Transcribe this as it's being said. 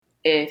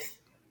if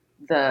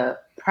the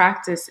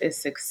practice is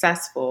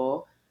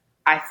successful,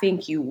 I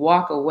think you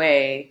walk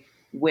away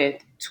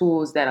with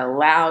tools that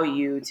allow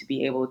you to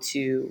be able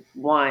to,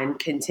 one,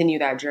 continue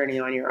that journey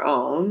on your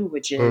own,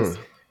 which is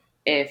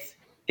if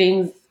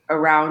things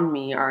around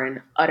me are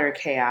in utter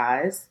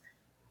chaos,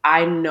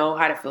 I know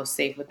how to feel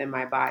safe within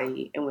my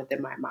body and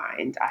within my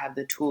mind. I have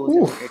the tools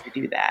in order to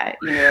do that.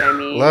 You know what I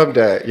mean? Love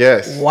that.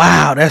 Yes.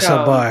 Wow, that's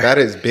a bar. That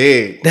is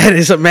big. That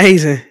is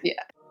amazing. Yeah.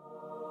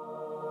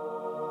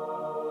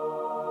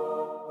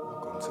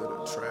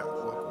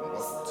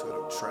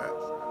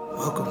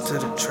 Welcome to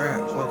the trap.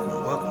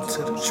 Welcome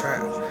to the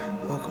trap.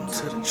 Welcome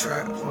to the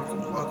trap.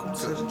 Welcome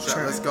to the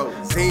trap. Let's go.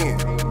 Zen.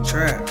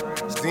 Trap.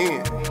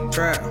 Zen.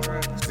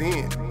 Trap.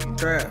 Zen.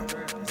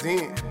 Trap.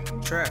 Zen.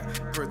 Trap.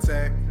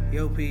 Protect.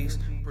 Yo, peace.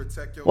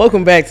 Protect your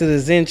Welcome back to the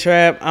Zen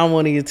Trap. I'm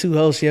one of your two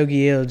hosts,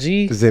 Yogi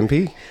LG. Zen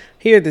P.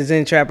 Here at the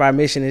Zen Trap, our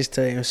mission is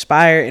to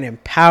inspire and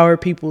empower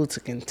people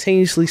to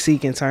continuously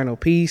seek internal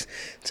peace,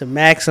 to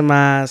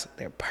maximize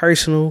their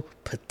personal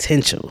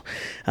potential.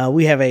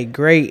 We have a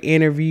great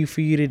interview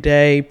for you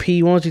today.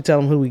 P, why don't you tell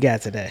them who we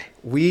got today?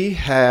 We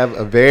have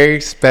a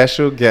very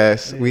special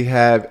guest. We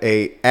have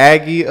a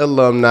Aggie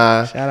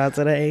alumni. Shout out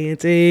to the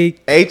A&T.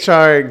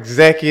 HR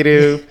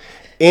executive,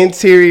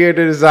 interior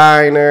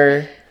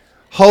designer,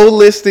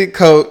 holistic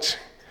coach.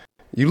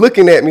 You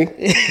looking at me.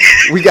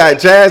 We got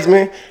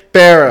Jasmine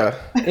Farrar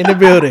in the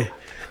building.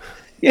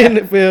 In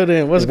the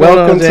building. What's Welcome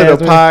going on, Jasmine?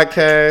 to the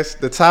podcast.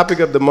 The topic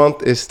of the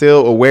month is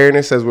still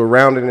awareness as we're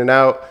rounding it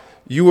out.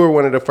 You were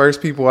one of the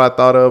first people I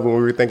thought of when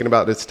we were thinking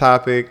about this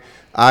topic.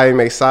 I am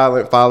a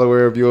silent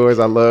follower of yours.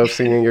 I love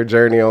seeing your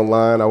journey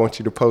online. I want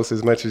you to post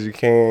as much as you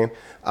can.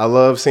 I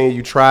love seeing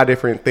you try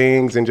different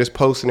things and just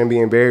posting and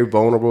being very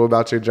vulnerable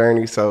about your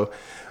journey. So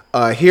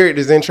here at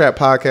the Zen Trap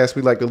Podcast,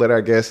 we like to let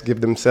our guests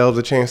give themselves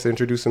a chance to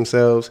introduce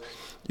themselves.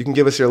 You can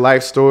give us your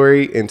life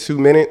story in 2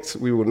 minutes.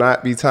 We will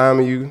not be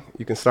timing you.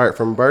 You can start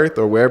from birth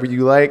or wherever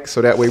you like, so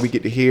that way we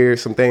get to hear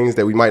some things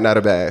that we might not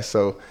have asked.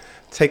 So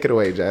take it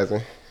away,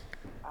 Jasmine.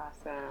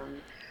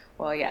 Awesome.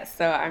 Well, yes,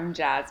 so I'm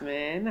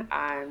Jasmine.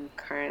 I'm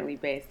currently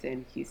based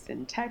in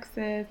Houston,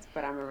 Texas,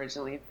 but I'm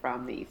originally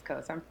from the East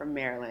Coast. I'm from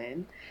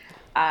Maryland.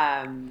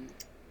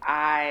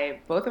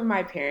 Both of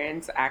my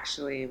parents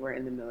actually were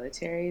in the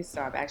military,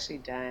 so I've actually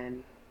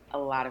done a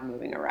lot of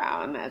moving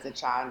around as a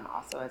child and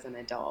also as an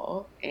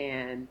adult.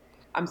 And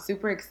I'm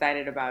super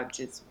excited about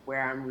just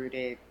where I'm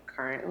rooted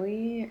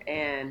currently.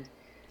 And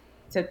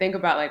to think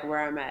about like where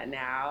I'm at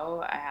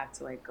now, I have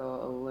to like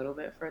go a little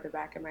bit further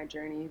back in my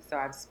journey. So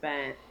I've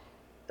spent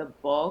the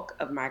bulk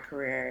of my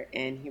career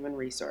in human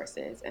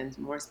resources and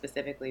more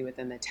specifically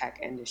within the tech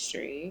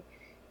industry.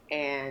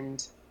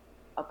 And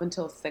up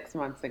until 6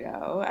 months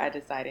ago, I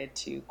decided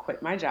to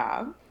quit my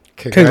job.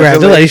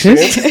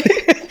 Congratulations.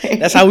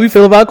 That's how we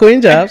feel about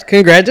quitting jobs.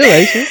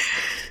 Congratulations.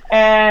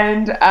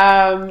 And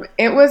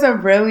it was a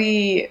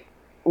really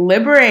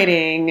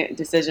liberating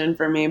decision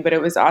for me, but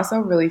it was also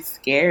really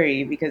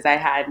scary because I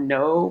had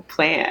no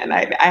plan.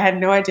 I had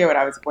no idea what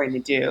I was going to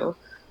do.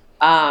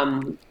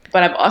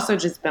 But I've also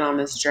just been on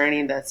this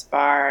journey thus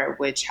far,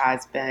 which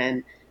has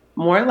been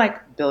more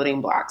like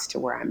building blocks to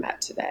where I'm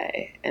at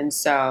today. And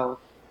so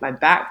my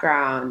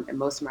background and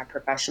most of my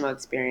professional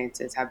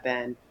experiences have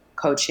been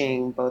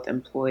coaching both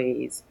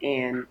employees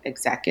and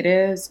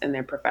executives in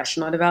their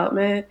professional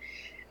development.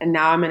 And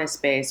now I'm in a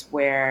space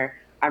where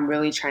I'm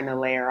really trying to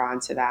layer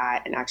onto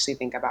that and actually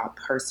think about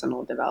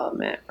personal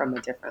development from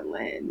a different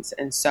lens.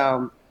 And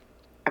so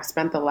I've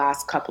spent the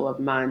last couple of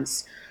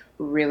months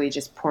really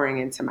just pouring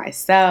into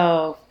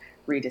myself,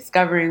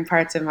 rediscovering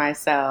parts of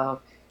myself,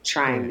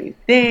 trying new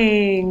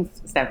things,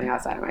 stepping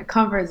outside of my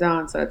comfort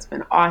zone. So it's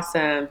been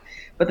awesome.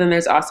 But then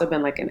there's also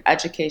been like an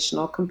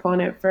educational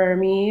component for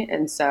me.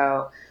 And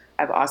so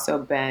I've also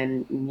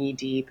been knee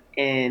deep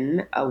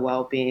in a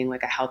well-being,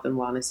 like a health and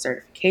wellness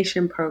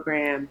certification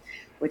program,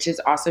 which is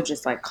also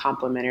just like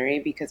complimentary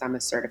because I'm a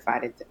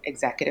certified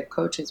executive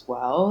coach as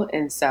well.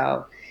 And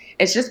so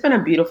it's just been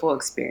a beautiful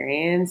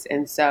experience.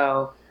 And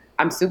so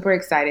I'm super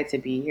excited to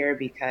be here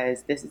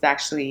because this is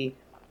actually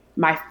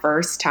my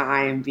first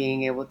time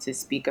being able to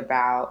speak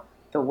about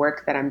the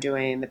work that I'm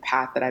doing, the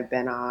path that I've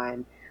been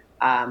on,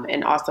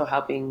 and also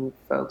helping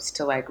folks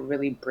to like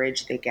really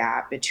bridge the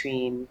gap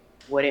between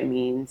what it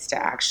means to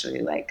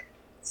actually like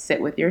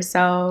sit with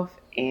yourself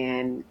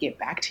and get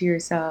back to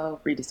yourself,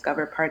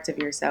 rediscover parts of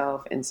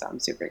yourself. And so I'm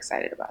super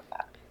excited about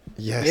that.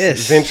 Yes.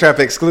 Zen Trap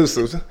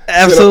exclusives.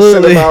 Absolutely.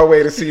 Send them our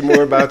way to see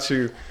more about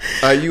you.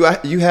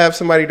 You have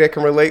somebody that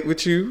can relate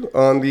with you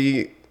on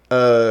the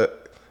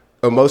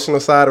emotional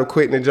side of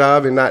quitting a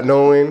job and not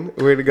knowing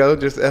where to go,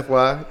 just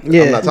FYI.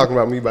 Yeah. I'm not talking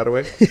about me, by the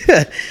way.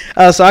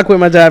 So I quit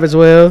my job as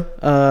well.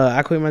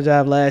 I quit my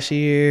job last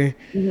year,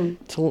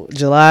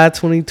 July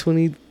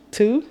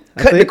 2022.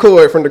 Cut the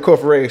cord from the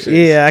corporation.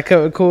 Yeah, I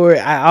cut the cord.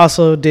 I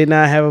also did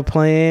not have a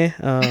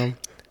plan.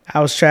 I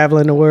was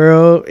traveling the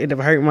world, ended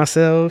up hurting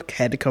myself,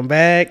 had to come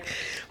back.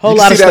 Whole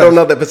lot of stuff. You see that on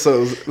other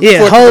episodes.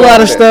 Yeah, whole lot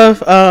of stuff.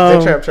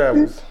 Zen Trap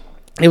travels.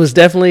 it was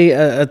definitely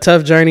a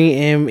tough journey,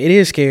 and it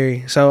is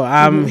scary. So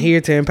I'm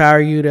here to empower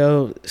you,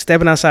 though.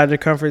 Stepping outside your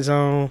comfort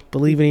zone,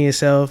 believing in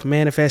yourself,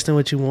 manifesting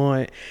what you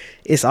want.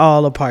 It's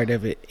all a part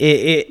of it.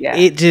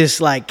 It just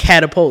like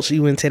catapults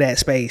you into that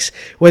space,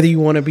 whether you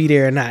want to be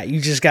there or not.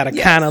 You just got to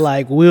kind of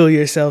like will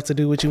yourself to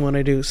do what you want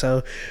to do.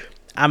 So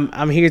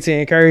I'm here to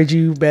encourage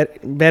you.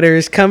 Better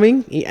is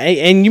coming,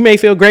 and you may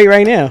feel great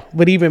right now,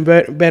 but even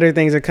better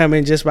things are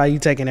coming just by you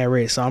taking that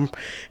risk. So I'm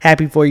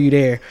happy for you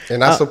there.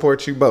 And I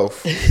support you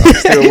both. I'm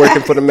still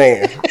working for the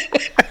man.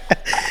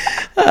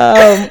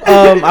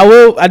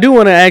 I do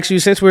want to ask you,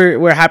 since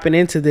we're hopping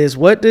into this,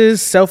 what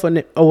does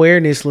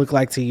self-awareness look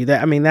like to you?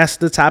 That's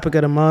the topic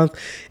of the month,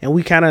 and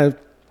we kind of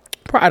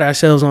pride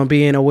ourselves on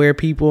being aware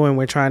people, and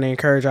we're trying to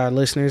encourage our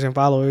listeners and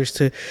followers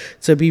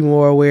to be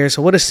more aware.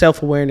 So what does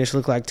self-awareness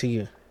look like to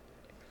you?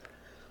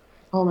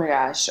 Oh my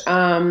gosh.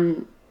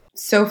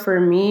 So for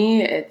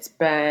me, it's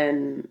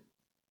been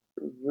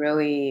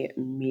really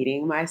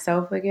meeting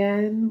myself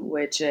again,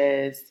 which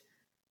is,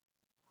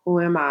 who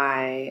am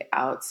I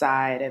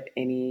outside of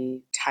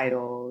any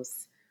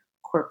titles,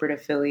 corporate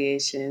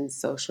affiliations,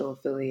 social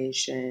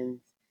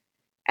affiliations?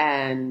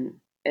 And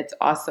it's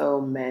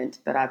also meant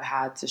that I've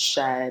had to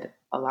shed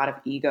a lot of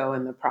ego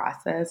in the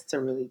process to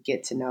really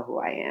get to know who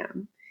I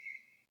am.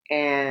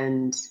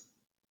 And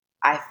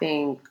I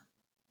think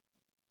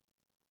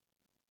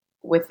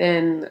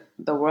within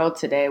the world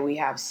today, we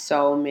have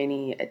so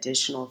many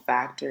additional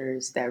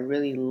factors that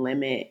really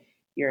limit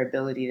your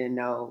ability to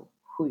know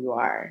who you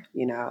are.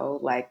 You know,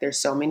 like there's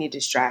so many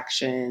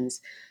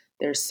distractions,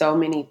 there's so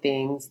many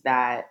things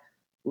that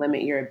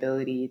limit your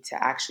ability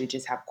to actually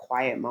just have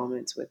quiet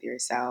moments with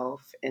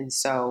yourself. And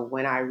so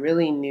when I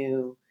really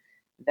knew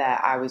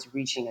that I was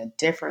reaching a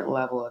different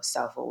level of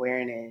self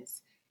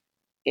awareness,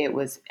 it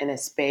was in a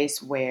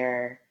space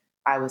where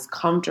I was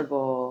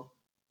comfortable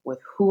with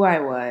who I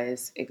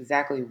was,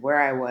 exactly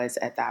where I was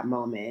at that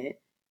moment.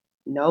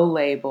 No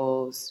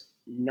labels,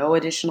 no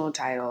additional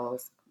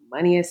titles,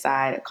 money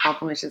aside,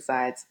 accomplishments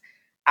aside,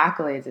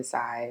 accolades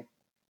aside,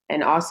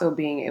 and also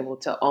being able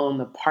to own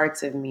the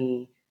parts of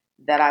me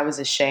that I was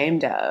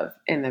ashamed of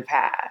in the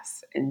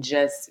past, and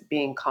just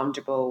being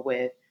comfortable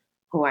with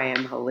who I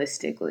am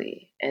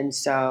holistically. And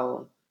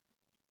so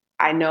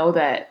I know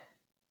that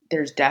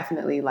there's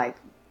definitely like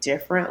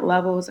different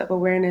levels of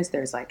awareness.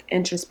 There's like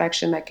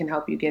introspection that can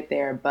help you get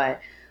there.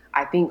 But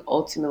I think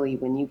ultimately,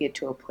 when you get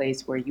to a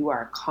place where you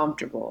are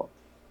comfortable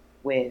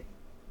with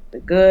the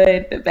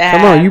good, the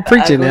Come on, you bad, the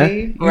preaching now.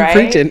 ugly, You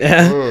preaching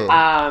right?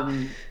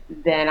 now.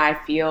 Then I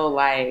feel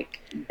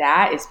like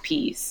that is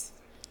peace.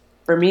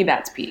 For me,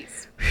 that's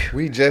peace.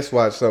 We just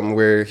watched something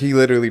where he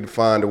literally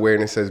defined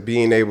awareness as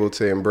being able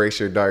to embrace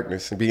your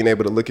darkness and being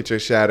able to look at your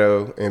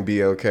shadow and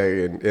be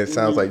okay. And it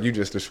sounds like you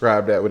just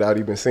described that without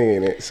even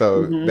seeing it.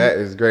 So that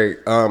is great.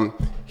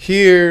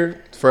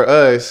 Here for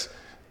us,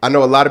 I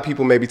know a lot of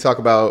people maybe talk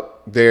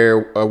about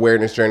their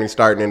awareness journey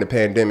starting in the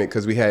pandemic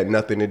because we had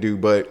nothing to do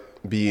but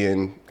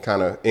being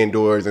kind of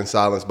indoors in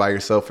silence by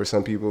yourself for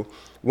some people.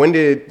 When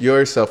did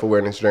your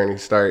self-awareness journey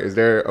start? Is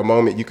there a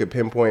moment you could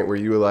pinpoint where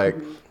you were like,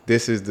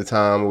 this is the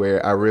time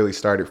where I really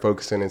started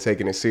focusing and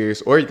taking it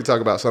serious? Or you could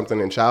talk about something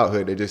in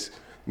childhood that just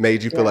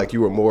made you feel like you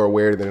were more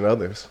aware than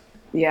others.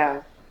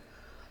 Yeah.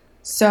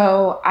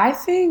 So I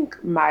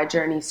think my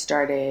journey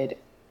started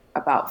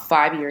about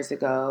 5 years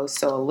ago,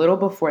 so a little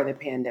before the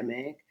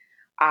pandemic.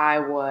 I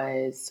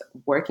was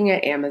working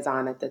at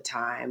Amazon at the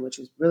time, which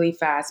was really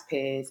fast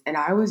paced, and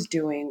I was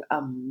doing a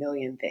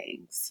million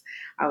things.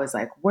 I was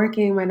like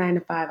working my 9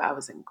 to 5, I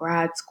was in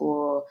grad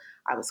school,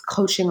 I was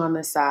coaching on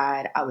the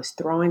side, I was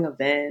throwing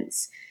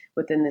events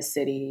within the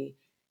city,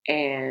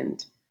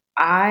 and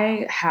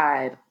I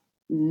had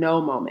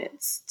no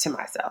moments to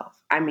myself.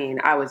 I mean,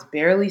 I was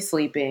barely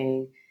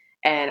sleeping.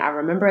 And I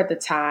remember at the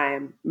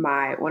time,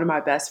 one of my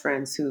best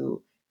friends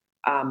who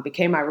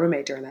became my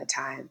roommate during that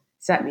time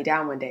sat me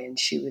down one day and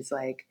she was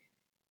like,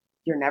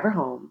 "You're never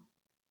home.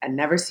 I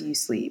never see you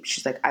sleep."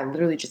 She's like, "I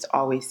literally just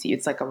always see you.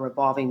 It's like a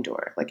revolving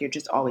door. Like you're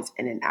just always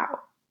in and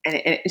out."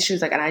 And she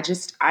was like, "And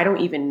I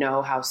don't even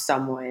know how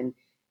someone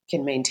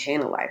can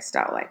maintain a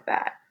lifestyle like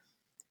that."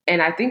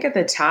 And I think at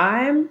the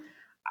time,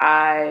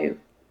 I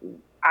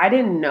I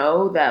didn't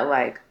know that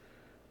like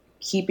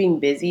keeping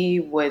busy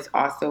was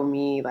also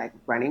me like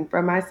running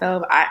from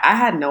myself. I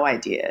had no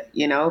idea,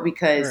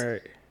 because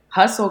Right.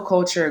 hustle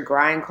culture,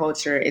 grind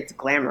culture, it's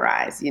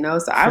glamorized,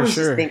 So I For was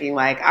just sure. thinking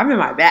like, I'm in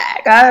my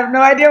bag. I have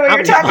no idea what I'm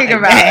you're in talking my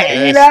about,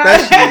 bag.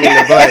 Especially in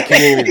the black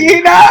community.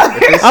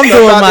 I'm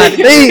doing my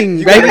thing,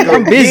 You baby. gotta go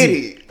I'm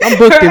busy. get it. I'm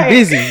booked and Right.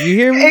 busy. You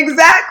hear me?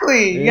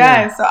 Exactly.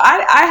 Yeah. Yeah. So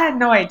I had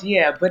no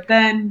idea. But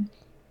then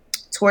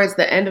towards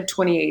the end of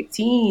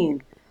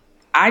 2018,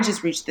 I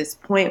just reached this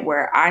point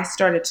where I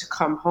started to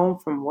come home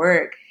from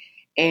work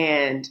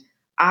and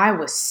I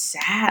was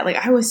sad.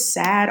 Like I was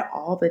sad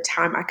all the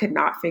time. I could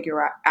not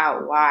figure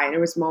out why.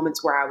 There was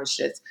moments where I was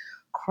just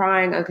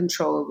crying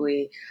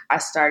uncontrollably. I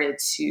started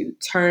to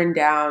turn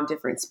down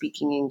different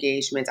speaking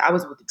engagements. I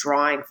was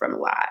withdrawing from a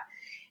lot.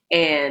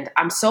 And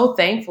I'm so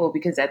thankful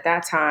because at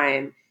that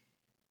time,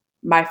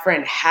 my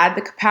friend had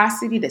the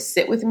capacity to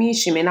sit with me.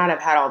 She may not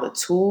have had all the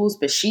tools,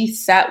 but she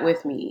sat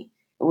with me.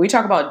 When we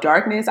talk about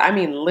darkness, I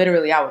mean,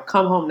 literally, I would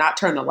come home, not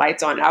turn the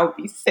lights on. I would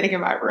be sitting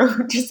in my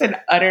room just in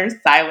utter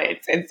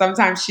silence. And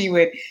sometimes she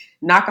would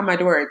knock on my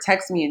door or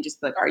text me and just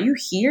be like, are you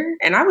here?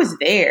 And I was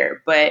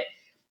there, but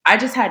I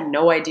just had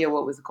no idea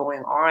what was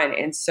going on.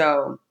 And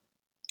so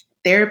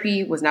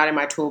therapy was not in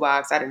my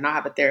toolbox. I did not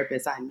have a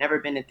therapist. I had never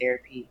been to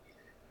therapy.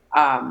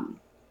 Um,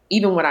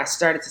 Even when I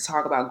started to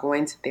talk about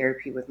going to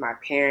therapy with my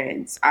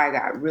parents, I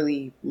got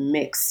really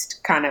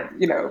mixed kind of,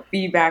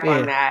 feedback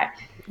on that.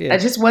 Yeah.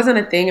 That just wasn't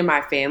a thing in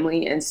my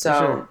family. And For sure.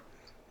 so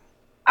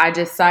I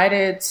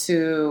decided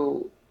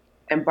to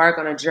embark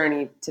on a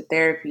journey to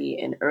therapy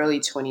in early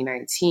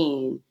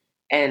 2019.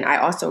 And I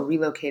also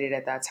relocated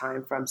at that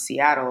time from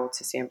Seattle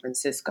to San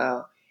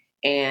Francisco.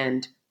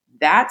 And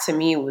that to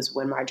me was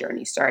when my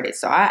journey started.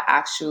 So I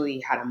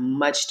actually had a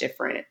much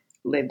different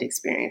lived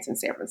experience in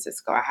San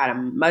Francisco. I had a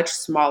much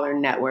smaller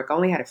network. I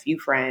only had a few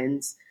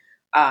friends.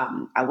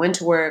 I went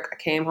to work, I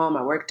came home,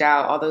 I worked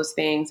out, all those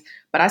things.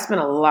 But I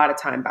spent a lot of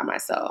time by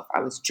myself.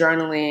 I was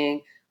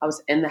journaling. I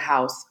was in the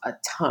house a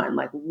ton,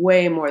 like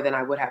way more than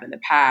I would have in the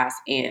past.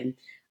 And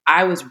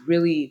I was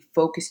really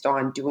focused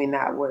on doing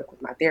that work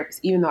with my therapist,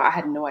 even though I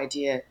had no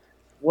idea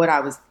what I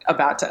was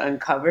about to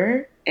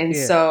uncover. And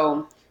Yeah.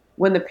 so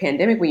when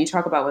you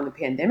talk about when the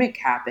pandemic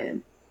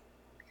happened,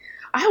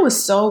 I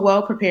was so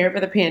well prepared for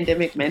the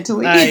pandemic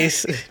mentally.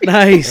 Nice.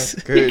 Nice.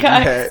 Good.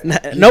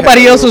 Because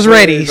Nobody else was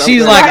ready.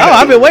 She's like, oh,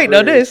 I've been waiting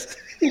on this.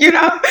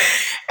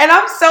 And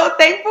I'm so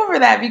thankful for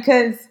that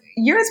because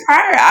years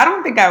prior, I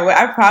don't think I would.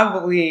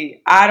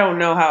 I don't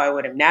know how I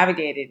would have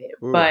navigated it.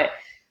 But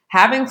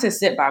having to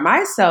sit by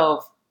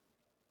myself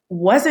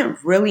wasn't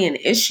really an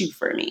issue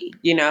for me.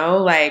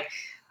 Like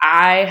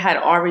I had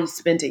already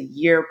spent a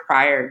year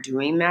prior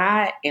doing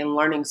that and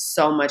learning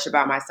so much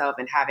about myself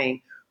and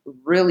having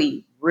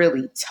really,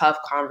 really tough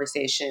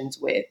conversations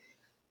with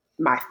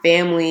my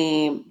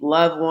family,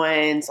 loved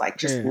ones, like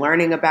just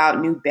learning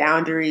about new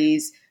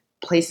boundaries,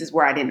 places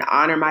where I didn't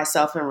honor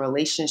myself in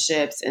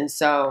relationships. And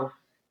so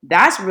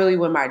that's really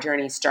when my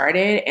journey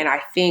started. And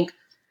I think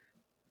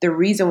the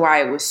reason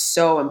why it was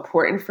so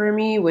important for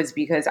me was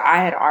because I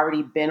had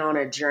already been on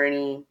a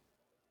journey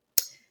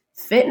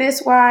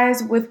fitness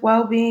wise with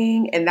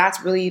well-being. And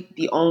that's really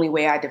the only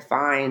way I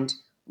defined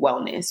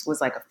wellness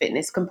was like a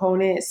fitness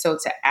component. So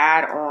to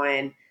add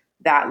on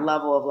that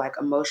level of like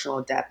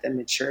emotional depth and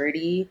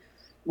maturity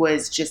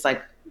was just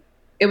like,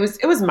 it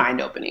was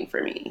mind opening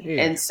for me.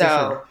 Yeah, and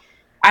so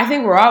I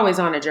think we're always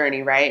on a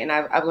journey, right? And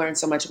I've learned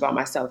so much about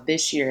myself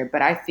this year,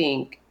 but I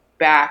think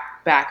back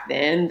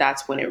then,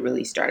 that's when it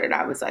really started.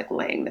 I was like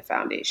laying the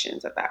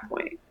foundations at that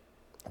point.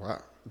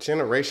 Wow.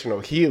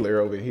 Generational healer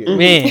over here.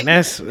 Man,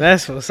 that's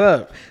what's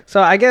up.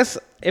 So I guess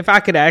if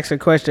I could ask a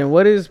question,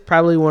 what is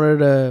probably one of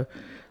the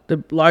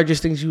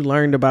largest things you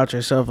learned about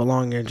yourself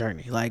along your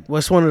journey? Like,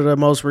 what's one of the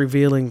most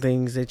revealing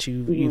things that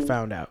you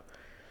found out?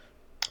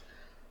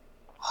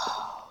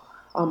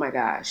 Oh my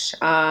gosh.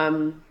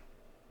 I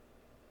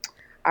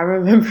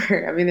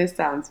remember, I mean, this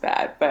sounds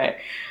bad, but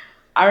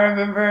I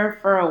remember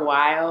for a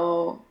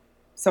while,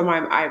 so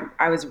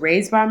I was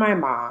raised by my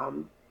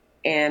mom,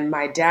 and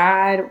my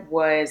dad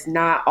was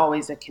not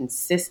always a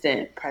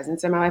consistent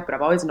presence in my life, but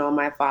I've always known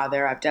my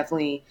father. I've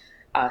definitely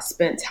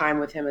spent time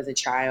with him as a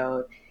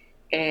child.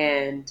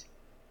 And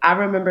I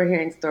remember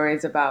hearing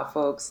stories about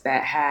folks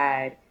that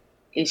had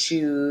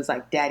issues,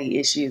 like daddy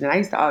issues. And I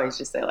used to always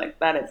just say, like,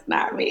 that is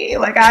not me.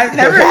 Like, I've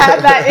never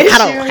had that issue. I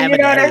don't have you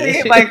know what I mean?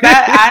 issue. Like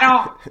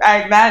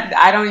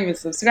I don't even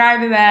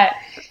subscribe to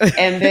that.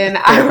 And then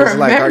I remember,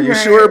 like, are you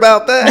sure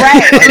about that?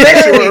 Right.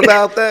 Are you sure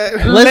about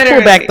that? Let's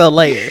pull back the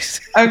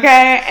layers.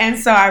 Okay. And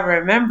so I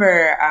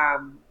remember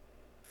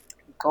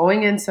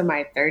going into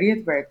my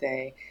 30th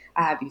birthday,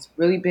 I had these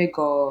really big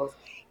goals,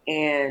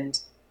 and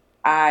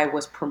I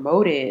was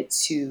promoted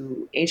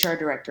to HR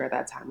director at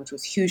that time, which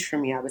was huge for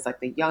me. I was like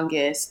the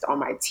youngest on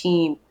my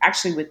team,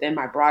 actually within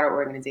my broader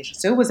organization.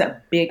 So it was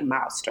a big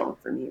milestone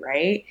for me,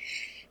 right?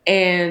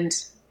 And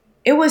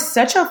it was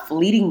such a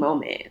fleeting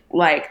moment.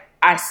 Like,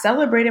 I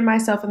celebrated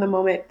myself in the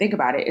moment. Think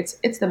about it.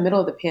 It's the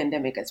middle of the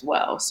pandemic as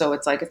well. So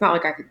it's like, it's not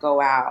like I could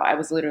go out. I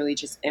was literally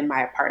just in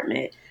my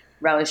apartment,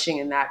 relishing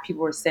in that.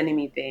 People were sending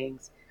me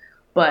things.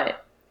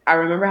 But I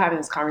remember having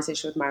this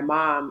conversation with my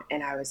mom,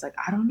 and I was like,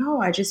 I don't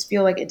know. I just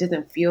feel like it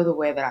doesn't feel the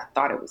way that I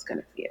thought it was going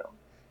to feel.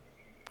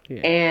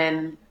 Yeah.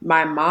 And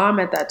my mom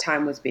at that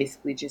time was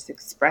basically just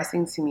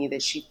expressing to me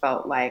that she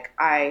felt like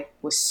I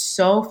was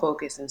so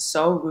focused and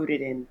so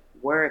rooted in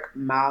work,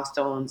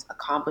 milestones,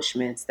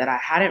 accomplishments that I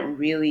hadn't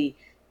really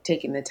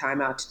taken the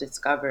time out to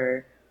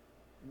discover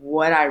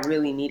what I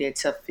really needed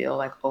to feel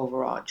like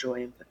overall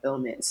joy and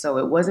fulfillment. So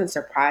it wasn't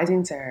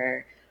surprising to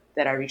her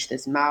that I reached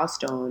this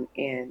milestone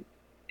and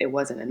it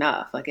wasn't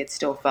enough. Like, it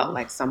still felt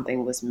like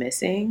something was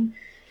missing.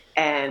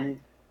 And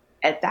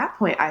at that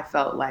point, I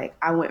felt like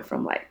I went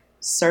from like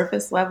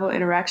surface level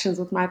interactions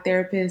with my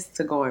therapist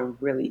to going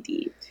really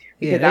deep.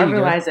 Because I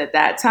realized at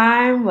that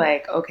time,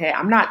 like, okay,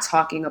 I'm not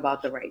talking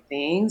about the right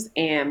things.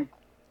 And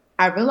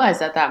I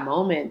realized at that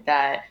moment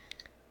that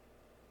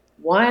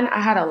one,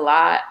 I had a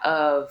lot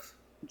of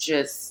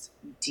just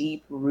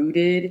deep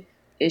rooted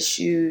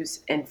issues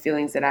and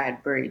feelings that I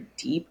had buried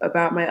deep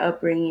about my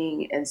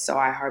upbringing. And so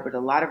I harbored a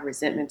lot of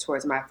resentment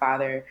towards my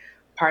father.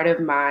 Part of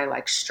my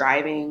like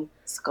striving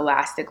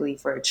scholastically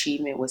for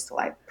achievement was to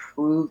like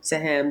prove to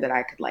him that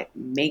I could like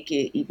make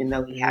it even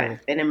though he Yeah.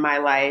 hadn't been in my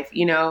life,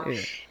 you know?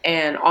 Yeah.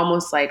 And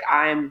almost like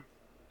I'm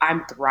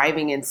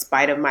thriving in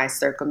spite of my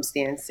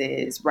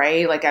circumstances,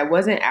 right? Like I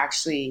wasn't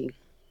actually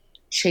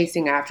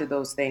chasing after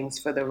those things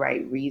for the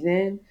right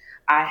reason.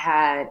 I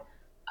had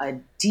a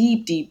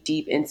deep, deep,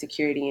 deep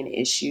insecurity and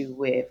issue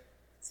with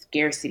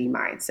scarcity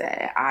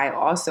mindset. I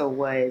also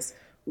was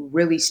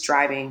really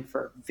striving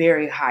for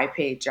very high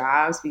paid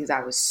jobs because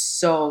I was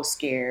so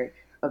scared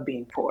of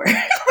being poor.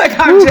 Like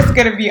I'm just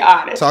gonna be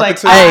honest. Talking Like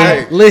to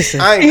Hey,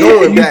 listen. I ain't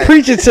going You back.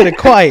 preaching to the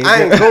choir.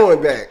 I ain't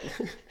going back.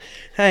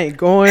 I ain't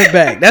going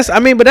back.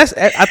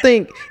 I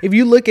think if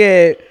you look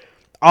at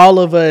all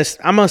of us,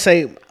 I'm gonna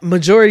say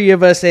majority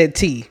of us at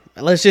T.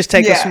 Let's just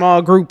take a Yeah.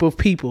 small group of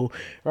people,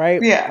 right?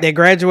 Yeah. They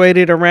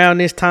graduated around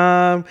this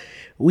time.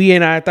 We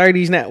in our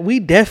 30s now. We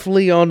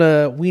definitely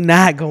we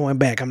not going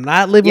back. I'm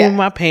not living Yeah. with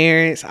my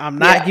parents. I'm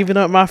not Yeah. giving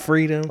up my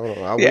freedom. Oh,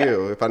 I Yeah.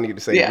 will if I need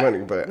to save Yeah. money,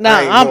 but No,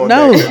 I ain't going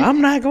back.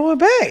 I'm not going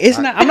back.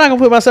 I'm not gonna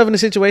put myself in a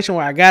situation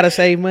where I gotta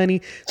save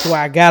money to where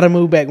I gotta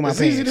move back with my It's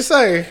parents. easy to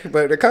say,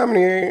 but the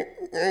company ain't.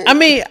 I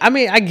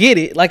mean, I get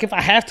it. Like if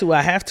I have to,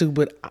 I have to.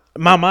 But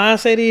my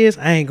mindset is,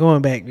 I ain't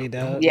going back, big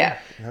dog. Yeah.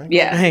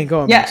 Yeah. I ain't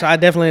going Yeah. back. So I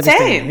definitely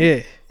understand.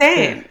 Same.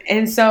 Same. Yeah.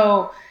 And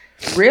so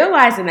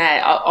realizing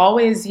that,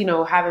 always,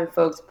 having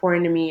folks pour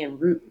into me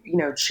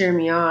and cheer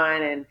me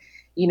on, and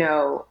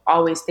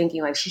always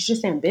thinking like she's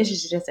just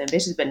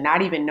ambitious, but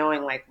not even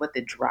knowing like what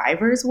the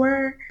drivers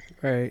were.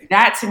 Right.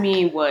 That to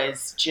me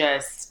was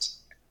just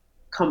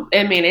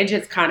it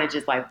just kind of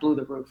just like blew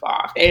the roof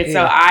off. And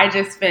so I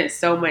just spent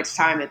so much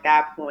time at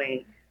that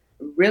point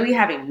really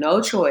having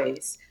no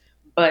choice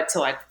but to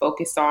like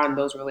focus on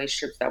those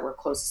relationships that were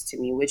closest to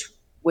me,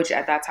 which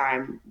at that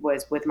time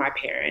was with my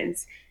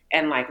parents,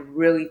 and like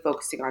really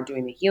focusing on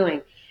doing the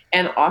healing,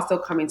 and also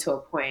coming to a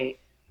point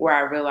where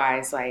I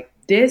realized like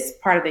this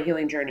part of the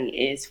healing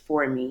journey is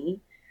for me.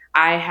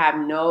 I have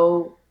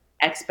no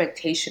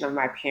expectation of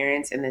my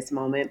parents in this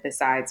moment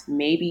besides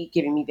maybe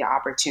giving me the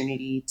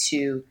opportunity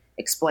to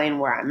explain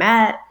where I'm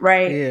at,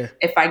 right? Yeah.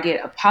 If I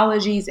get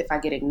apologies, if I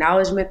get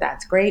acknowledgement,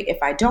 that's great. If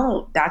I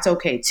don't, that's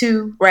okay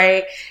too,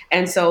 right?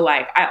 And so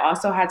like I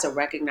also had to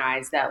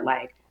recognize that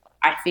like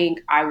I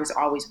think I was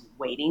always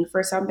waiting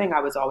for something. I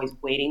was always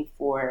waiting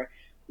for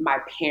my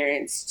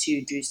parents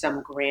to do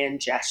some grand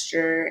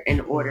gesture in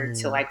order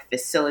to like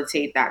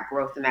facilitate that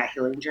growth and that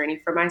healing journey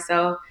for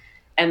myself.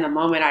 And the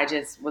moment I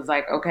just was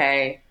like,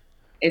 okay,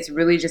 it's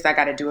really just I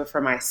got to do it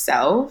for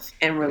myself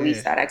and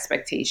release that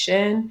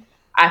expectation,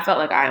 I felt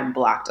like I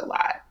unblocked a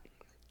lot.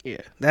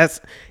 Yeah,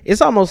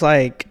 it's almost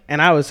like,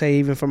 and I would say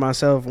even for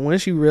myself,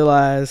 once you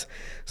realize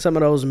some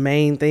of those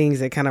main things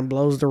that kind of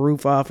blows the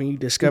roof off and you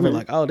discover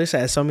like, oh, this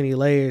has so many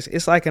layers,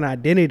 it's like an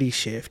identity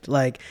shift.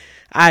 Like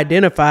I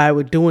identified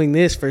with doing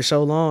this for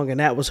so long and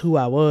that was who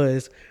I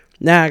was.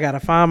 Now I got to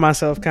find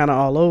myself kind of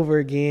all over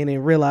again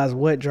and realize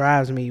what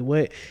drives me,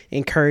 what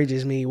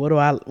encourages me, what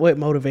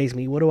motivates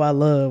me, what do I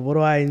love, what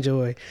do I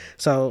enjoy.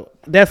 So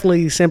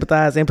definitely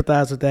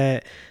empathize with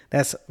that.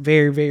 That's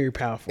very, very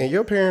powerful. And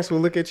your parents will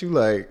look at you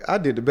like, I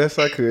did the best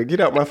I could.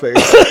 Get out my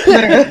face.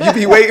 You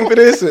be waiting for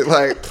this?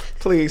 Like,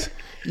 please.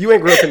 You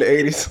ain't grew up in the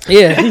 80s.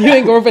 Yeah, you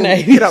ain't grew up in the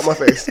 80s. Get out my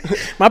face.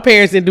 My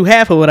parents didn't do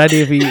half of what I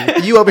did for you.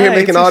 You over here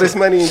making all this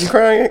money and you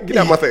crying? Get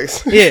out my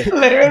face. Yeah.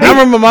 Literally. I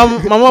remember my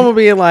mama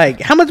being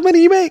like, how much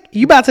money you make?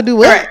 You about to do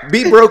what? Right.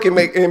 Be broke and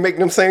make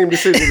them same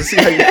decisions to see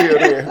how you feel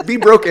then. Be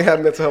broke and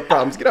have mental health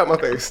problems. Get out my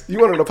face. You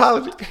want an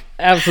apology?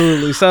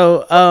 Absolutely.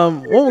 So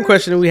one more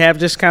question that we have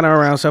just kind of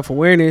around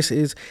self-awareness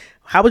is,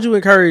 how would you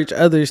encourage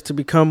others to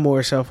become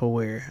more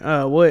self-aware?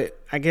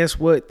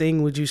 What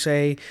thing would you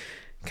say,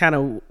 kind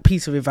of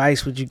piece of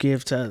advice would you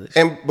give to others?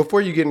 And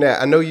before you get in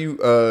that, I know you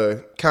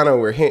kind of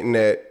were hinting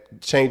at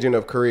changing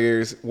of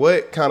careers.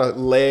 What kind of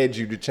led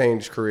you to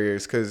change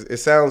careers? Because it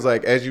sounds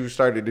like as you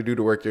started to do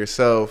the work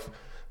yourself,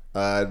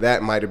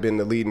 that might have been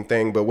the leading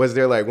thing. But was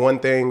there like one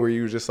thing where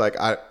you were just like,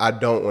 I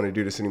don't want to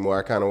do this anymore?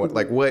 I kind of want,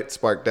 like, what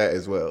sparked that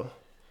as well?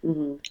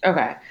 Mm-hmm.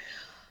 Okay.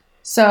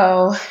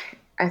 So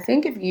I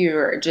think if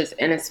you're just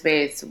in a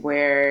space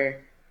where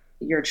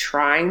you're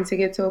trying to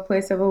get to a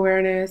place of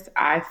awareness,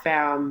 I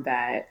found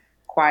that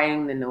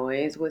quieting the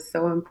noise was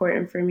so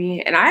important for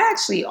me. And I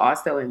actually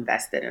also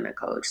invested in a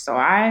coach. So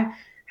I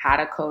had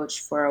a coach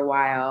for a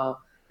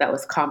while that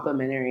was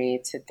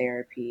complementary to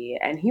therapy,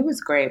 and he was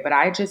great. But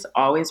I just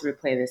always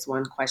replay this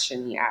one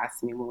question he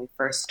asked me when we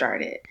first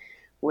started,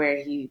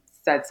 where he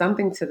said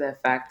something to the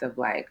effect of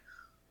like,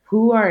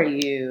 who are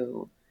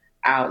you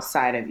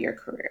outside of your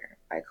career?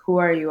 Like, who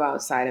are you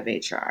outside of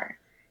HR?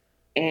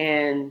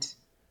 And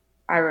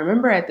I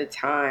remember at the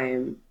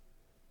time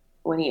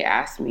when he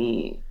asked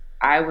me,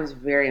 I was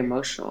very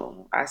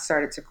emotional. I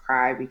started to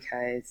cry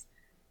because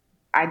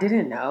I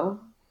didn't know.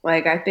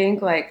 Like, I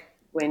think like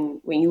when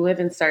you live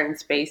in certain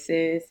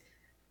spaces,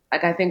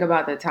 like I think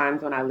about the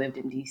times when I lived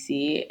in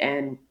DC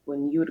and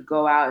when you would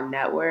go out and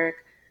network,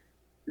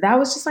 that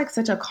was just like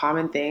such a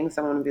common thing.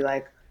 Someone would be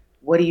like,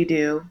 "What do you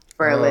do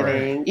for a Right.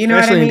 living?" You know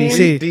what I Especially in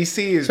mean? DC.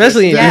 DC is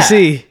Especially in just that.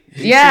 DC. DC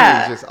is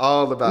Yeah. just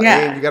all about, and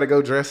Yeah. you got to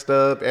go dressed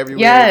up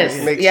everywhere. It just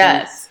Yes. makes you.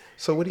 Yes.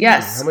 So what do you do? How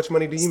Yes. much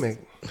money do you make?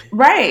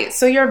 Right.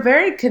 So you're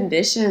very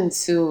conditioned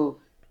to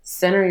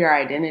center your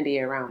identity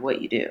around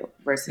what you do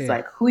versus Yeah.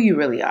 like who you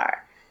really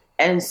are.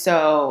 And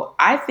so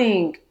I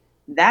think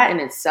that in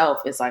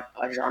itself is like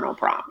a journal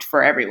prompt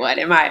for everyone,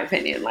 in my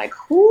opinion. Like,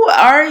 who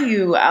are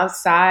you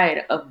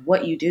outside of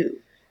what you do?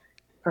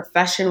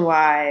 Profession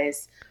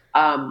wise,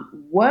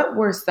 what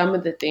were some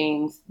of the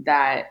things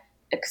that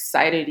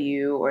excited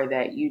you or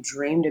that you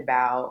dreamed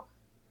about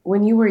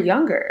when you were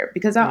younger?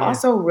 Because I Yeah.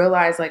 also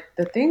realized like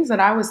the things that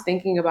I was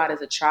thinking about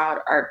as a child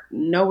are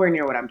nowhere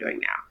near what I'm doing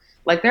now.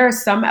 Like there are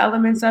some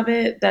elements of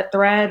it that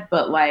thread,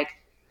 but like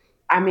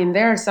I mean,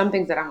 there are some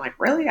things that I'm like,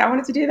 really? I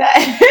wanted to do that.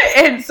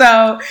 And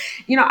so,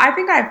 I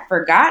think I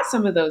forgot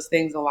some of those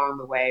things along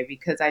the way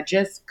because I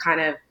just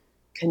kind of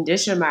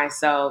conditioned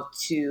myself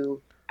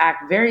to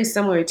act very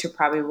similar to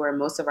probably where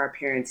most of our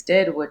parents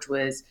did, which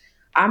was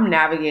I'm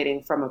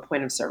navigating from a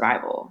point of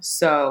survival.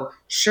 So,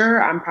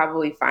 sure, I'm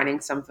probably finding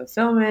some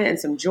fulfillment and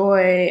some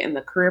joy in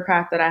the career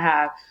path that I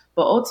have,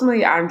 but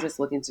ultimately, I'm just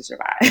looking to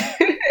survive.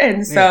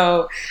 And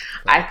so,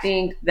 I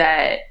think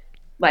that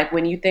like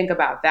when you think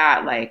about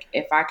that, like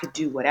if I could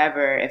do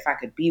whatever, if I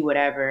could be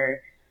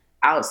whatever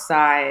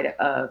outside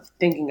of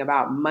thinking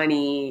about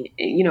money,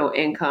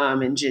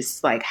 income and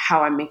just like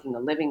how I'm making a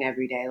living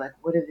every day, like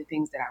what are the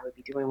things that I would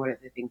be doing? What are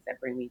the things that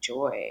bring me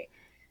joy?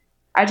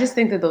 I just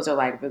think that those are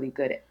like really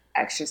good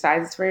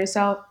exercises for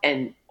yourself.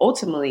 And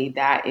ultimately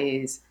that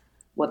is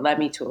what led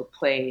me to a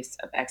place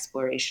of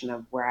exploration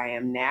of where I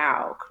am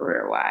now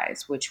career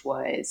wise, which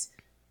was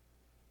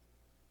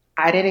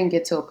I didn't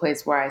get to a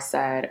place where I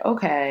said,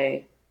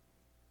 okay,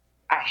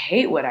 I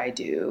hate what I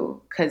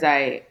do because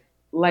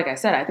like I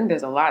said, I think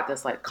there's a lot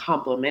that's like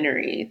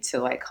complementary to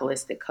like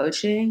holistic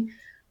coaching.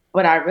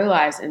 But I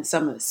realized in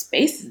some of the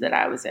spaces that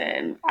I was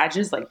in, I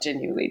just like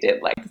genuinely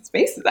did like the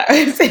spaces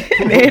I was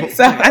in. And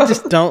so, I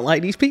just don't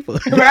like these people.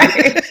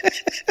 right.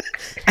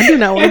 I do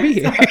not want to be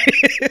here.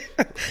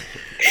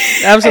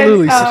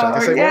 Absolutely. And so, I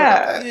can say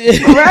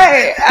more about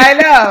right. I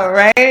know,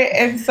 right?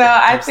 And so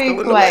I I'm still think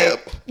in the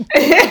like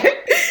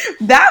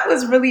lab. that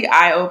was really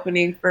eye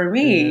opening for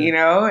me,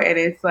 Yeah. and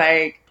it's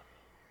like,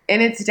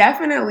 and it's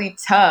definitely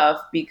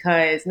tough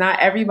because not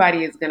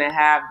everybody is going to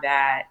have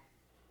that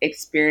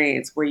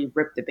experience where you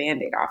rip the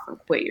band-aid off and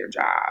quit your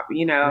job, Right.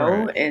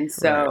 And Right.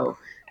 so,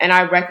 and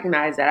I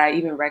recognize that. I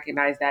even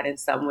recognize that in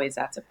some ways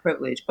that's a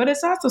privilege, but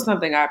it's also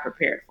something I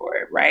prepared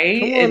for, right?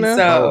 Come on And now.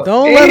 so,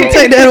 Don't let them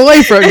take that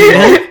away from you,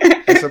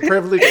 man. It's a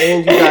privilege,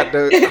 and you got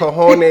the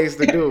cojones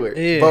to do it.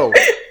 Yeah. Both.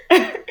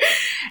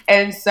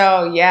 and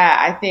so, yeah,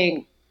 I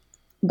think,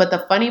 but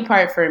the funny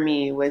part for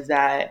me was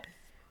that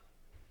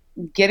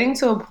getting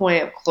to a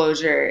point of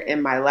closure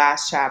in my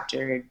last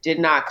chapter did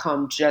not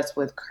come just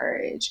with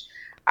courage.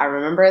 I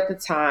remember at the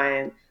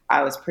time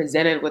I was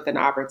presented with an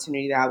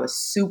opportunity that I was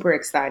super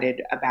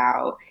excited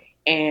about,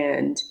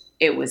 and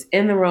it was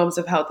in the realms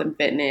of health and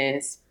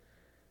fitness.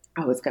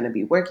 I was going to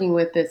be working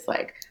with this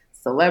like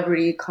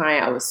celebrity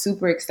client. I was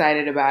super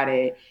excited about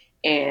it.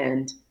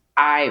 And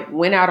I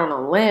went out on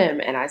a limb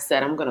and I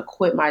said, I'm going to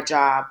quit my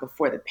job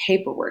before the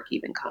paperwork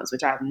even comes,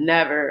 which I've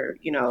never,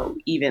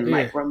 even Yeah.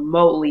 like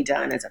remotely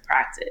done as a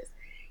practice.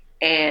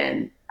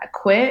 And I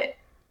quit,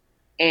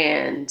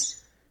 and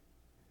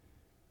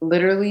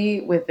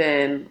literally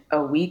within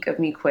a week of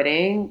me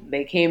quitting,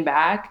 they came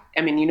back.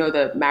 I mean,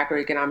 the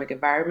macroeconomic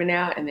environment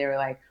now, and they were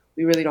like,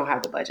 we really don't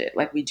have the budget.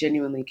 Like, we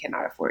genuinely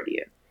cannot afford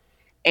you.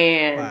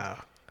 And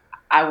Wow.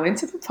 I went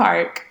to the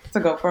park to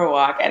go for a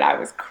walk, and I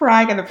was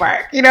crying in the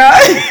park, Of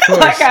course,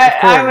 like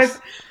of course.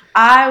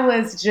 I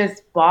was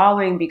just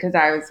bawling because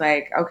I was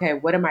like, okay,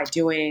 what am I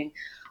doing?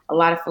 A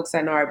lot of folks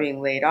I know are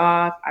being laid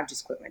off. I've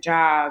just quit my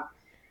job.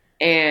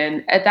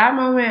 And at that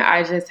moment,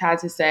 I just had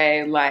to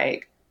say,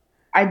 like,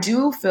 I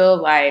do feel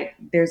like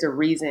there's a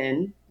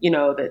reason,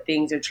 that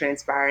things are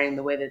transpiring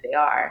the way that they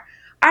are.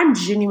 I'm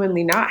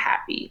genuinely not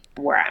happy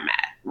where I'm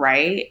at,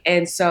 right?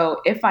 And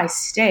so if I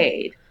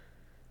stayed,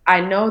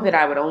 I know that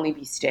I would only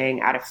be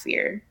staying out of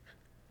fear.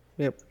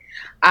 Yep.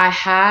 I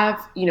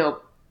have,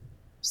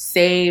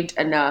 saved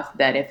enough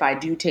that if I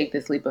do take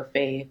this leap of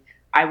faith,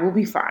 I will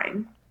be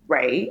fine,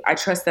 right? I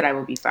trust that I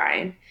will be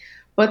fine.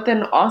 But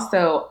then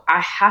also,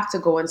 I have to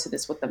go into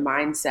this with the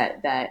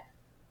mindset that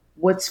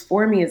what's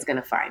for me is going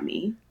to find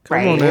me, Come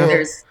on right?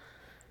 now.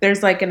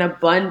 There's like an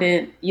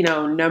abundant,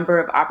 number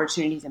of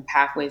opportunities and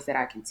pathways that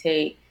I can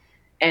take.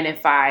 And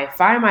if I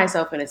find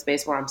myself in a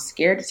space where I'm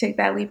scared to take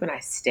that leap and I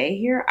stay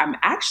here, I'm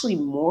actually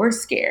more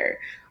scared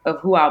of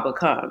who I'll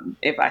become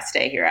if I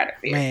stay here out of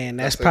fear. Man,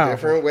 that's That's a powerful.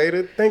 different way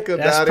to think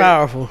about That's it.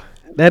 powerful.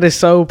 That is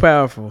so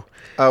powerful.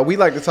 We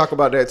like to talk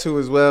about that too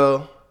as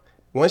well.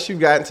 Once you've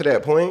gotten to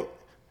that point,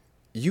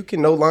 you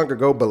can no longer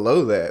go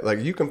below that. Like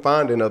you can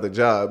find another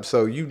job.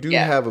 So you do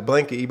Yeah. have a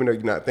blanket, even though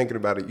you're not thinking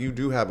about it, you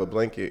do have a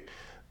blanket.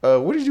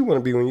 What did you want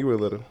to be when you were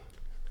little?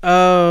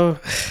 Uh,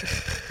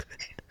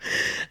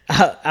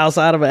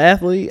 outside of an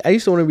athlete, I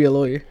used to want to be a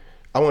lawyer.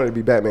 I wanted to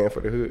be Batman for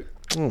the hood.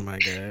 Oh my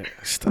God!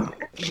 Stop.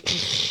 You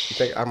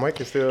think I might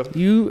can still?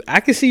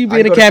 I can see you I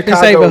being can a go to Captain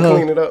Chicago and Saberho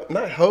clean it up.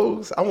 Not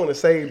hoes. I want to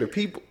save the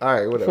people. All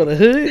right, whatever. for the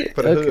hood.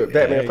 For the hood.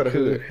 Batman All right, for the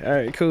cool. hood. All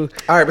right, cool.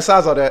 All right.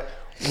 Besides all that,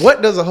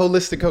 what does a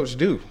holistic coach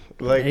do?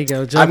 Like, There you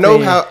go, I jump know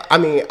in. how. I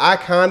mean, I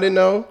kind of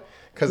know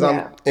because Yeah.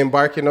 I'm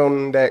embarking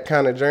on that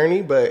kind of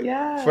journey. But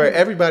Yeah. for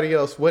everybody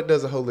else, what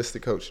does a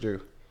holistic coach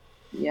do?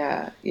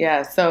 Yeah.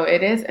 So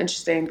it is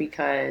interesting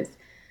because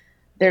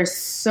there's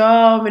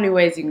so many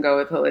ways you can go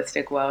with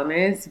holistic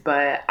wellness,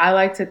 but I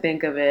like to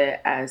think of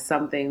it as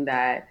something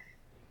that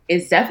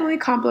is definitely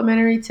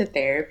complementary to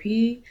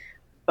therapy,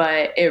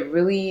 but it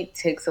really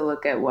takes a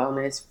look at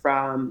wellness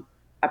from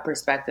a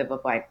perspective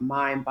of like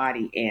mind,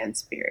 body, and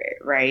spirit,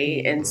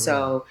 right? And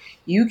so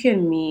you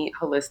can meet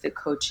holistic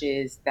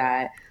coaches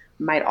that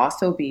might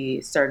also be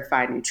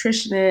certified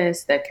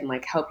nutritionists that can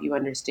like help you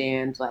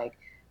understand like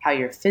how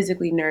you're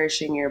physically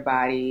nourishing your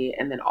body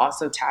and then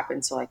also tap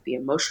into like the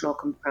emotional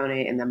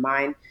component and the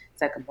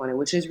mindset component,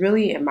 which is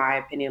really, in my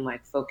opinion,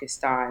 like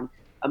focused on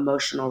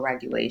emotional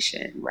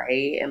regulation,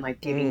 right? And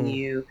like giving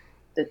you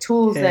the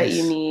tools that you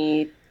Yes.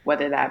 need,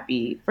 whether that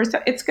be first,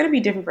 it's going to be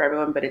different for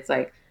everyone, but it's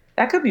like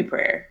that could be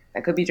prayer,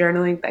 that could be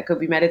journaling, that could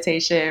be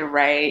meditation,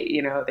 right?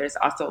 You know, there's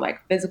also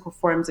like physical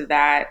forms of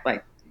that,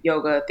 like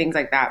yoga, things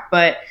like that.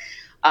 But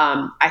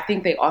I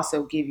think they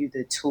also give you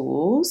the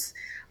tools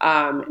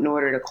in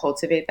order to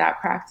cultivate that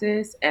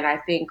practice. And I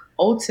think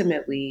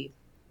ultimately,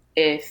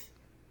 if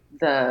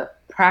the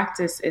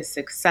practice is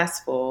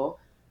successful,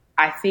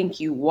 I think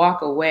you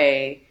walk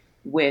away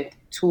with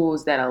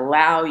tools that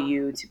allow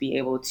you to be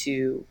able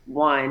to,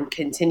 one,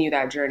 continue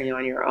that journey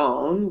on your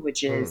own,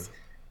 which is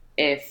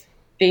if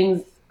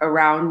things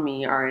around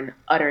me are in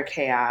utter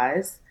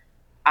chaos,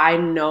 I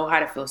know how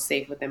to feel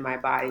safe within my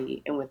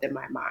body and within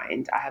my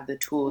mind. I have the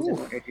tools in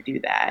order to do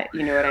that.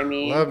 You know what I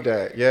mean? Love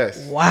that.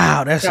 Yes.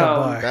 Wow, that's a So,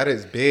 bar. That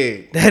is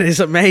big. That is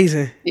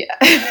amazing. Yeah.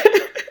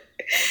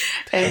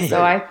 And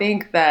so I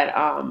think that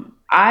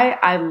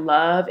I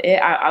love it.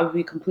 I will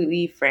be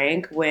completely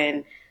frank.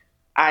 When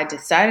I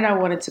decided I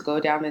wanted to go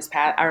down this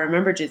path, I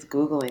remember just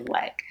Googling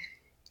like,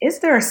 is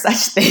there a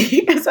such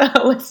thing as a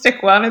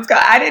holistic wellness coach?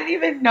 I didn't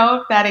even know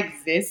if that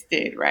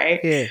existed, right?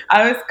 Yeah.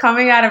 I was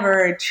coming out of a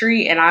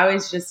retreat and I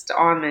was just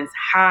on this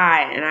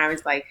high and I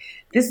was like,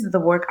 this is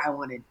the work I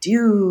want to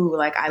do.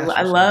 Like,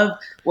 I love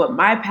what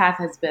my path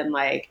has been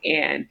like.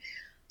 And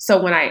so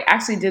when I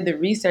actually did the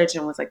research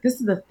and was like, this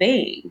is the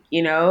thing,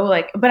 you know,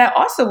 like, but I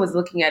also was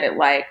looking at it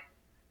like,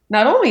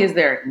 not only is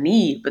there a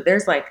need, but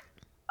there's like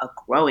a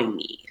growing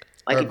need.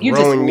 Like A if you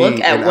just growing look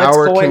need at in what's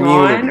our going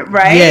community. on,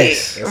 right?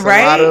 Yes. It's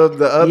right. a lot of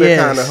the other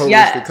kind of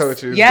holistic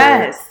coaches.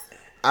 Yes.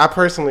 But I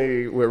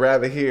personally would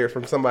rather hear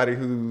from somebody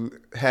who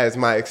has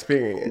my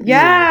experience.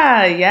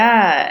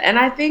 Yeah. And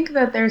I think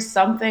that there's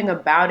something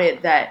about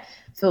it that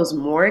feels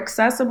more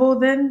accessible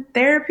than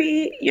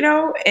therapy, you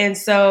know? And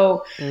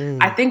so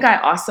I think I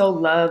also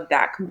love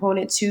that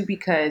component too,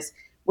 because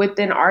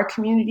within our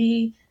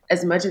community,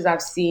 as much as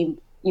I've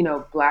seen, you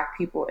know, Black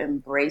people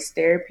embrace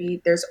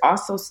therapy, there's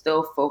also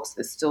still folks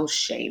that still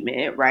shame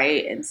it,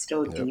 right? And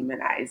still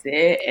demonize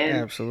it. And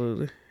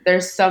Absolutely.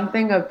 there's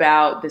something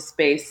about the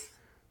space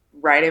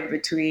right in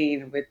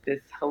between with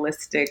this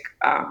holistic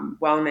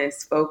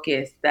wellness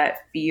focus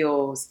that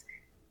feels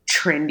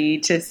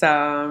trendy to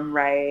some,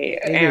 right?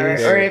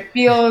 Or it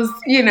feels,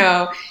 you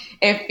know,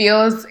 it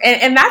feels,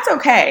 and that's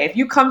okay. If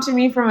you come to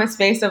me from a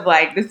space of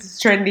like, this is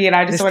trendy and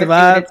I just want to see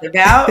what it's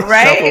about,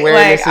 right?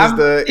 Self-awareness like, is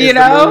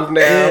the move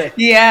now.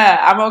 Yeah,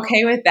 I'm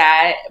okay with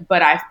that.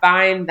 But I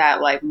find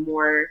that like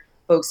more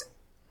folks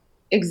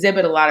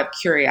exhibit a lot of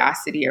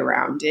curiosity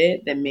around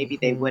it than maybe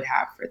they would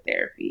have for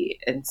therapy.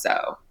 And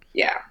so,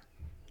 yeah.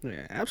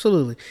 Yeah,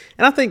 absolutely.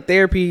 And I think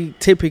therapy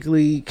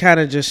typically kind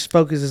of just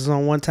focuses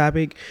on one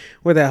topic,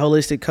 where that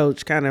holistic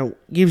coach kind of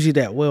gives you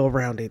that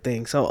well-rounded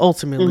thing. So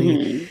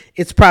ultimately,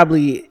 it's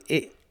probably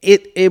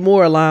it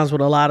more aligns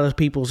with a lot of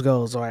people's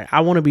goals. Right?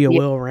 I want to be a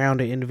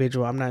well-rounded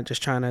individual. I'm not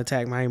just trying to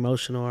attack my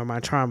emotional or my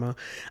trauma.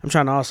 I'm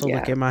trying to also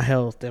look at my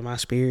health and my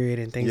spirit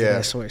and things of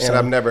that sort. And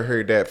I've never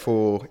heard that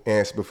full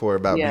answer before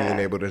about being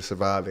able to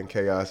survive in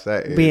chaos.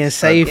 That is being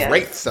safe. A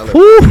great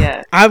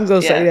celebration. I'm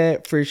gonna say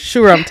that for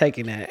sure. I'm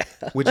taking that.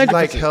 Would you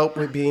like help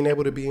with being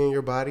able to be in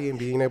your body and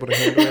being able to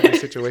handle every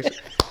situation?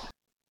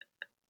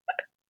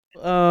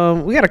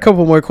 We got a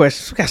couple more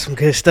questions. We got some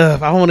good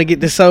stuff. I want to get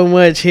to so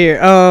much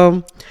here.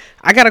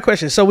 I got a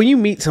question. So when you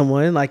meet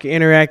someone, like you're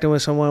interacting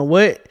with someone,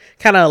 what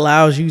kind of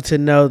allows you to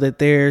know that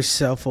they're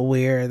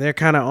self-aware, they're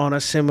kind of on a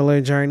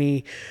similar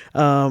journey,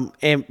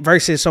 and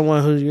versus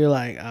someone who you're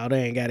like, oh,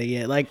 they ain't got it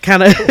yet, like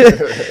kind of,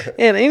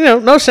 and you know,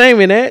 no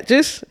shame in that.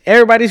 Just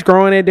everybody's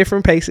growing at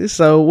different paces.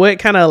 So what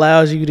kind of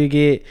allows you to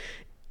get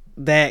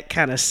that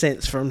kind of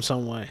sense from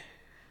someone?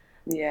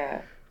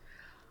 Yeah.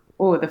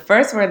 Oh, the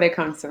first word that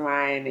comes to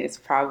mind is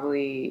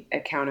probably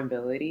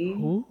accountability.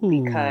 Ooh,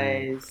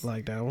 because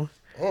like that one.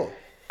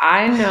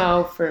 I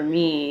know for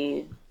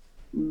me,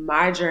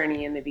 my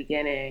journey in the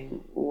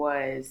beginning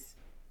was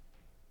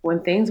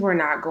when things were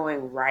not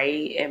going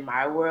right in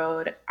my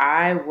world,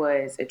 I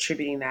was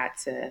attributing that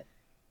to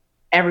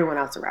everyone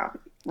else around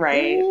me,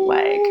 right?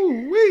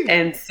 Ooh-wee.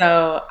 And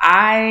so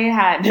I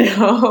had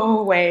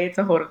no way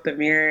to hold up the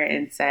mirror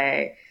and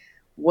say,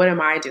 what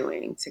am I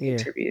doing to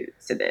contribute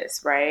to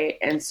this, right?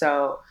 And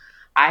so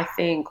I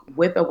think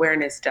with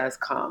awareness does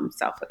come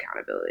self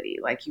accountability.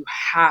 Like you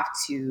have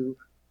to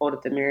hold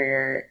up the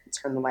mirror,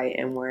 turn the light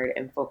inward,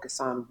 and focus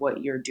on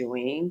what you're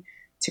doing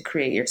to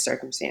create your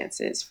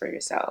circumstances for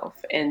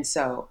yourself. And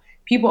so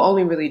people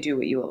only really do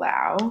what you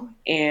allow.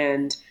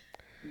 And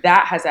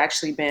that has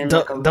actually been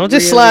don't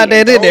just slide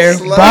that in there.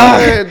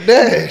 Bar.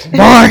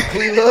 Bar.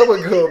 We love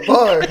a good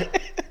bar.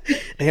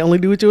 They only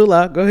do what you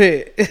allow. Go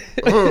ahead.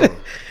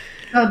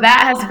 So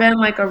that has been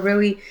like a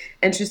really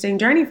interesting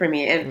journey for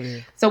me.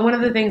 And so one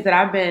of the things that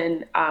I've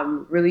been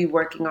really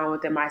working on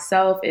within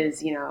myself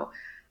is,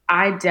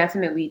 I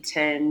definitely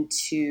tend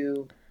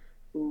to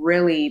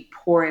really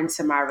pour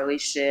into my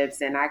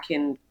relationships, and I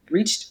can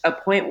reach a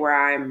point where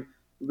I'm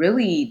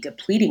really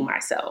depleting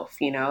myself,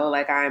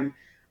 like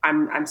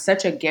I'm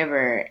such a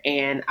giver,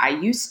 and I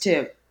used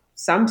to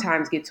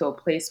sometimes get to a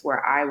place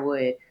where I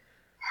would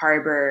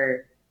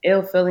harbor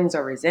ill feelings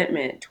or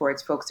resentment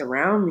towards folks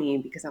around me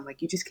because I'm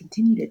like, you just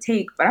continue to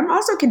take, but I'm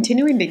also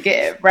continuing to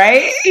give,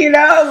 right?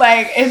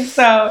 And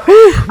so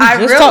I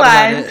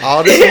realized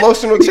all this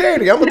emotional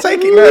charity, I'm gonna take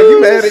it now.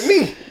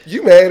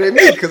 You mad at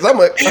me because I'm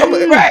gonna take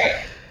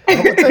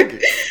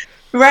it.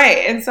 Right.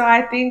 And so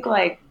I think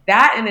like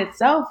that in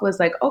itself was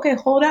like, okay,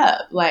 hold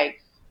up.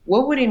 Like,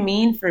 what would it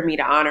mean for me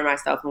to honor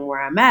myself and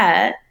where I'm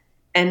at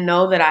and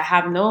know that I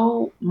have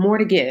no more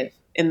to give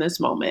in this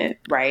moment,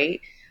 right?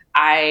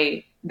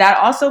 That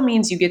also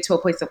means you get to a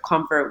place of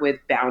comfort with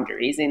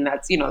boundaries, and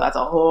that's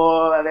a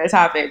whole other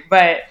topic.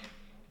 But,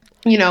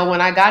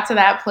 when I got to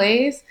that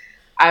place,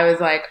 I was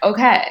like,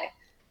 okay,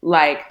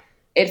 like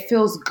it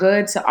feels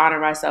good to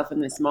honor myself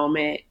in this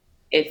moment.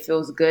 It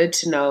feels good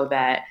to know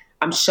that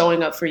I'm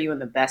showing up for you in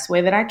the best way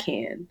that I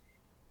can,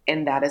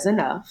 and that is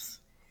enough.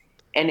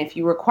 And if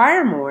you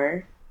require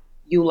more,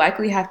 you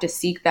likely have to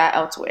seek that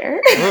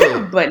elsewhere,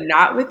 but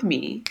not with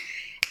me.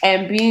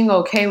 And being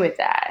okay with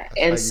that.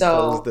 And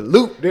so the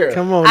loop there.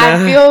 Come on,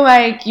 I feel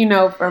like,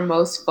 for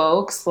most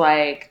folks,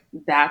 like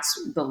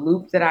that's the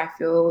loop that I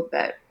feel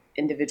that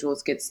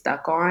individuals get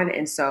stuck on.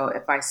 And so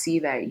if I see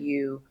that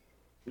you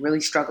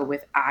really struggle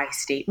with I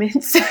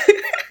statements,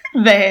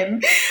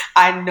 then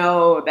I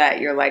know that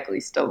you're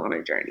likely still on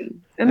a journey.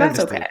 And that's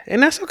okay.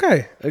 And that's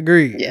okay.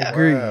 Agreed. Yeah.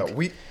 Agreed. Wow.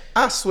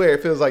 I swear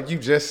it feels like you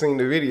just seen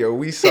the video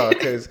we saw,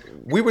 because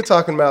we were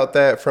talking about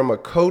that from a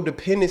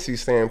codependency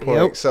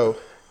standpoint. Yep. So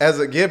as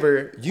a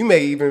giver, you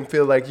may even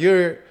feel like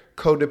you're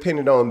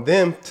codependent on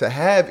them to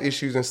have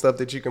issues and stuff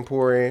that you can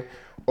pour in.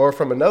 Or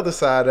from another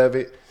side of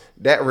it,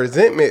 that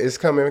resentment is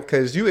coming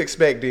because you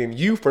expecting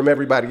you from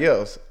everybody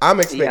else. I'm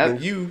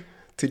expecting you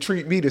to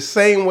treat me the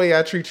same way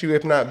I treat you,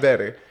 if not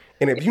better.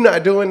 And if you're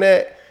not doing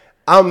that,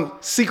 I'm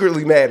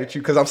secretly mad at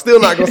you because I'm still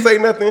not going to say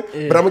nothing,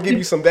 but I'm going to give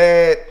you some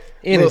bad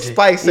little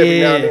spice every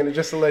now and then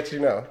just to let you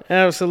know.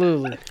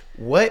 Absolutely.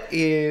 What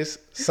is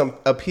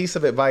a piece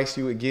of advice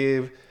you would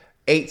give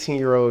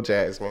 18-year-old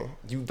Jasmine?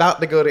 You about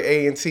to go to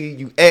A&T,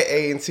 you at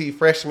A&T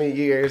freshman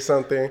year or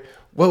something.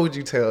 What would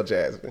you tell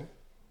Jasmine?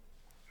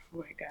 Oh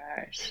my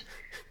gosh.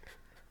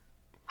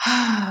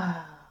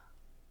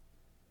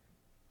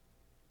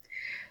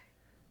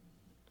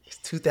 It's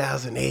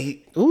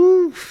 2008.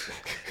 Ooh.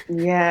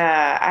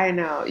 Yeah, I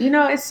know.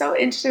 It's so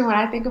interesting when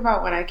I think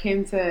about when I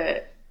came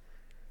to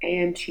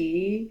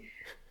A&T,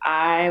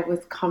 I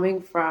was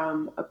coming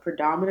from a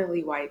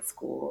predominantly white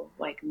school,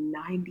 like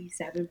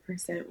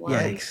 97%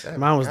 white. Yikes.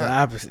 Mine was the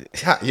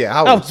opposite. Yeah,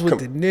 I was with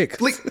the niggas.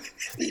 For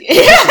the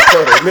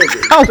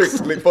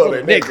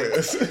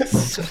niggas.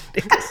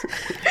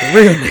 The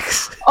real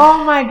niggas.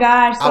 Oh my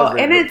gosh. So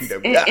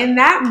in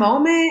that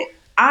moment,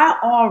 I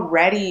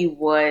already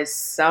was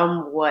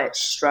somewhat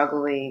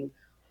struggling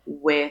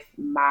with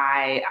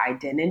my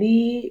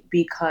identity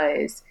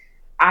because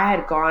I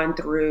had gone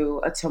through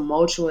a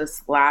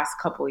tumultuous last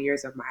couple of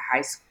years of my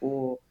high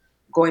school,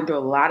 going through a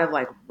lot of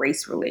like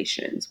race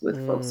relations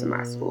with folks in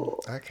my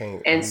school.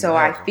 And so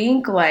I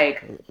think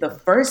like the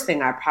first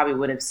thing I probably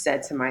would have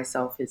said to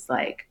myself is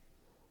like,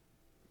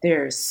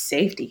 there's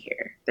safety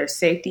here. There's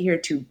safety here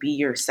to be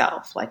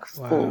yourself, like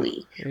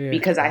fully. Yeah.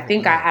 Because I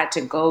think I had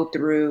to go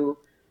through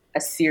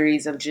a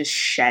series of just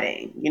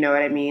shedding. You know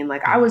what I mean?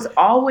 Like I was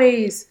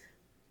always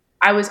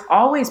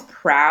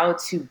proud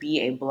to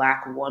be a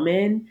Black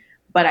woman.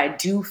 But I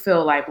do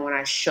feel like when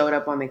I showed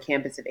up on the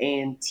campus of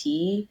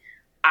A&T,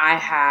 I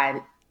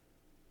had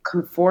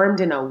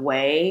conformed in a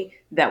way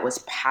that was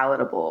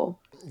palatable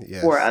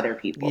for other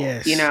people,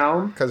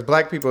 Because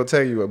Black people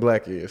tell you what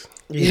Black is.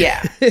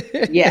 Yeah.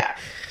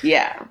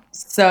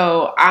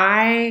 So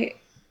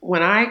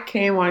when I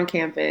came on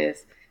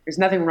campus, there's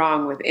nothing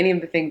wrong with any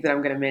of the things that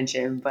I'm going to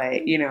mention,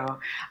 but,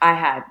 I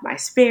had my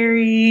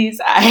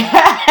Sperry's, I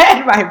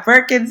had my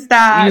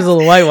Birkenstocks. You was a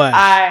little whitewash.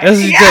 That's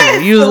what you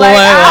did. You was a little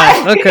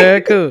whitewash.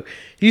 Okay, cool.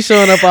 You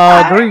showing up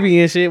all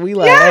groovy and shit. We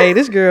like, yes, hey,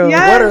 this girl.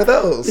 yes. What are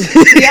those?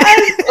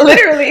 Yes,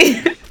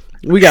 literally.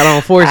 We got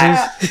on forces.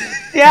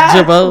 Yeah,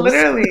 Jabos.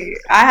 literally.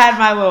 I had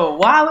my little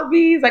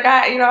wallabies. Like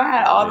I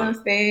had all those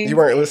things. You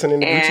weren't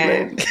listening to Gucci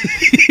and Mane?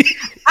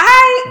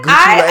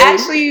 I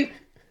actually,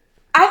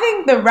 I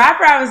think the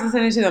rapper I was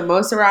listening to the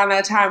most around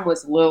that time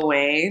was Lil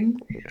Wayne.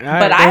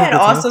 But I had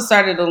also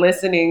started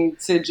listening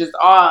to just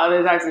all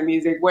other types of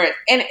music. Look,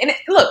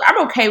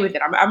 I'm okay with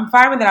it. I'm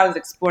fine with it. I was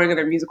exploring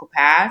other musical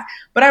paths,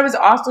 but I was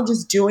also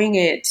just doing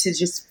it to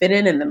just fit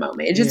in the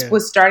moment. It just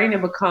was starting to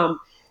become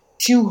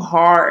too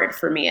hard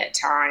for me at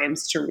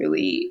times to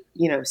really,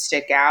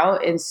 stick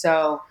out. And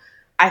so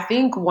I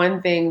think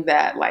one thing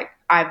that like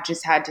I've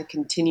just had to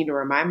continue to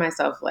remind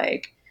myself,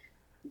 like,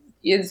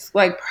 it's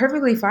like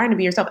perfectly fine to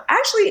be yourself.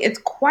 Actually, it's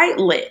quite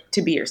lit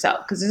to be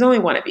yourself because there's only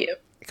one of you.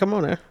 Come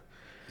on now.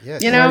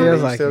 Yes, you're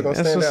like still gonna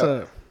That's stand what's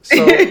out. up.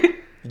 So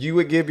you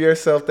would give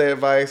yourself the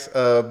advice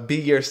of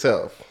be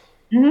yourself.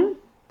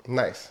 Mm-hmm.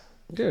 Nice.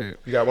 Good.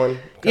 You got one?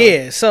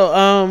 Yeah.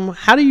 So,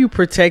 how do you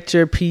protect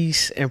your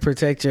peace and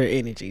protect your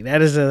energy?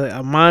 That is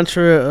a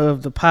mantra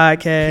of the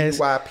podcast.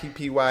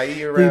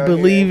 PYPPYE around We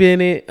believe here.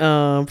 in it.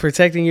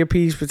 Protecting your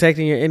peace,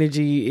 protecting your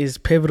energy is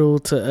pivotal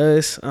to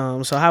us.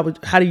 So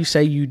how do you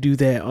say you do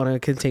that on a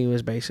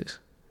continuous basis?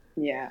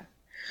 Yeah.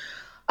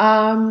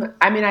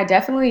 I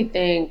definitely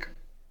think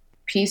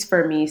peace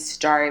for me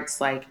starts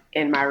like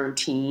in my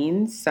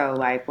routines. So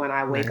like when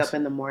I wake up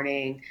in the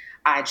morning,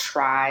 I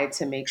try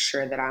to make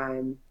sure that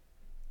I'm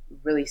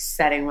really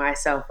setting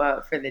myself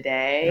up for the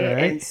day.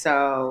 Right. And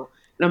so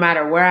no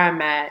matter where I'm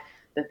at,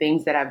 the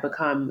things that have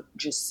become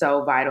just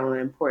so vital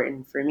and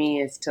important for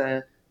me is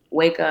to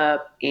wake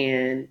up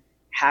and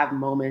have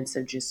moments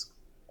of just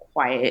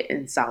quiet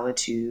and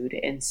solitude.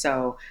 And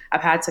so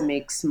I've had to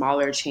make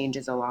smaller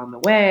changes along the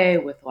way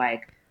with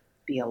like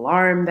the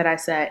alarm that I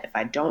set. If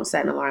I don't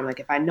set an alarm, like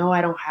if I know I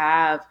don't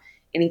have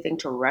anything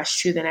to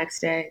rush to the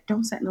next day,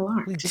 don't set an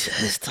alarm. We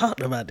just talked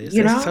about this.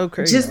 That's so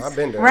crazy. I've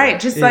been there. Right.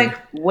 Just like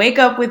wake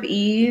up with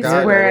ease.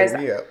 God Whereas,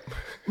 wake me up.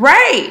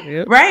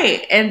 right.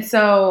 Right. And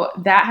so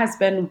that has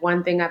been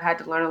one thing I've had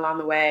to learn along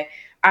the way.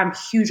 I'm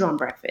huge on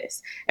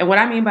breakfast. And what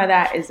I mean by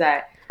that is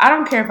that I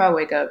don't care if I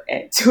wake up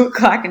at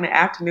 2:00 in the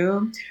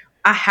afternoon,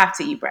 I have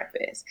to eat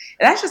breakfast.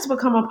 And that's just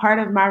become a part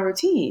of my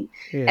routine.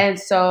 Yeah. And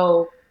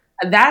so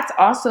that's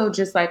also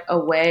just like a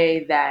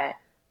way that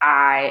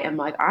I am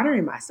like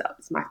honoring myself.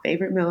 It's my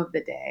favorite meal of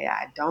the day.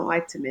 I don't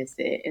like to miss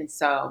it. And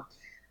so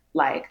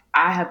like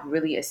I have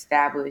really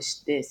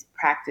established this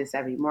practice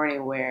every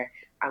morning where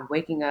I'm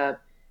waking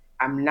up,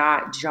 I'm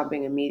not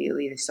jumping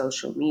immediately to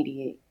social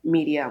media.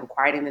 I'm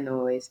quieting the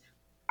noise.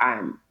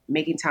 I'm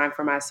making time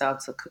for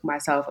myself to cook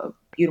myself a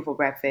beautiful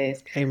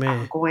breakfast. Amen.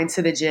 I'm going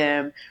to the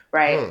gym,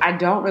 right? I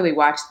don't really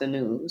watch the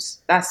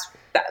news. That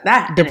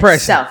depression. In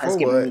itself has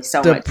given me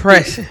so much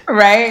depression,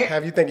 right?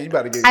 Have you thinking you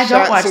about to get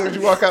shot as soon as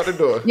you walk out the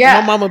door?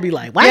 Yeah, my mama be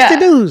like, "Watch the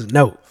news."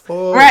 No,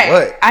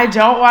 right. I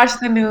don't watch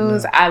the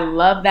news. No. I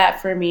love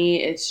that for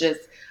me. It's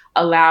just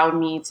allowed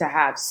me to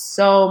have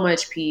so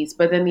much peace.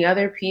 But then the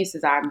other piece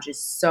is I'm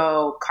just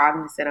so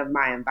cognizant of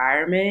my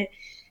environment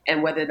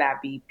and whether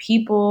that be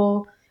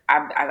people.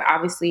 I've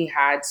obviously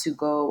had to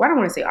go, well, I don't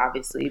want to say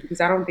obviously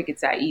because I don't think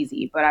it's that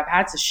easy, but I've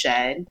had to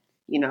shed,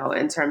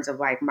 in terms of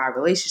like my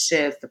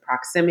relationships, the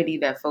proximity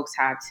that folks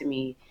have to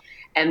me.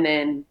 And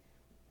then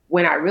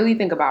when I really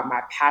think about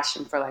my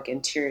passion for like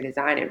interior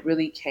design, it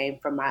really came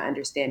from my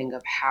understanding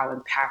of how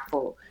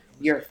impactful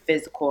your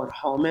physical and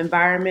home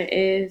environment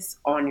is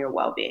on your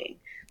well-being.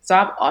 So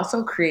I've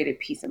also created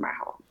peace in my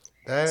home.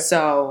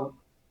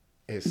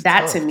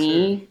 That to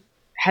me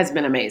has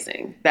been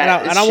amazing. And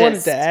I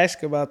wanted to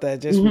ask about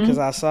that just because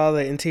I saw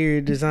the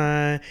interior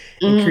design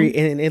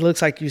and it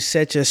looks like you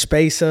set your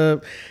space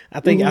up.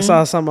 I think I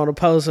saw something on the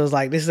post. I was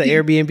like, this is an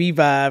Airbnb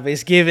vibe.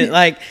 It's giving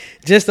like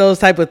just those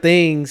type of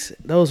things.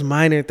 Those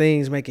minor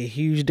things make a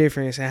huge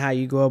difference in how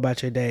you go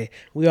about your day.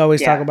 We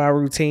always talk about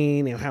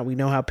routine and how we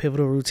know how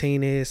pivotal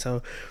routine is.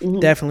 So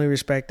definitely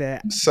respect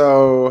that.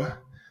 So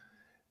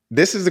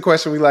this is the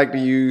question we like to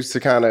use to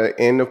kind of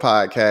end the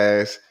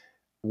podcast.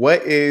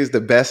 What is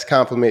the best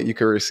compliment you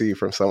could receive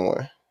from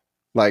someone?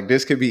 Like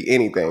this could be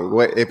anything.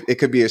 What if it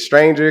could be a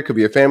stranger, it could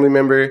be a family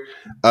member.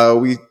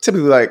 We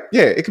typically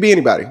it could be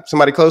anybody,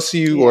 somebody close to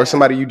you or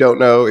somebody you don't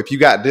know. If you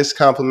got this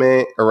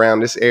compliment around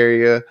this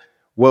area,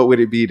 what would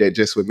it be that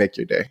just would make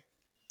your day?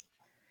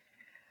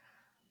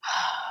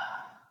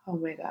 Oh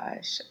my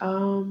gosh.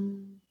 I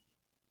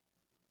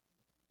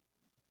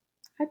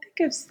think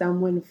if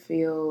someone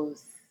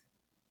feels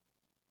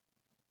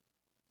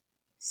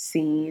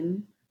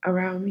seen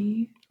around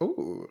me,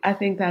 Ooh. I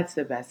think that's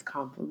the best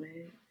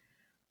compliment.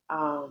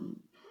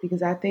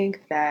 Because I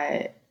think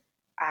that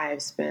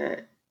I've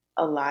spent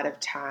a lot of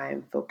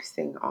time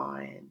focusing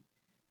on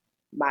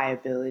my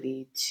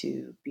ability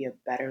to be a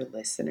better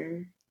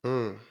listener,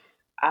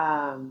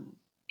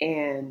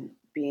 and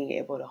being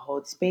able to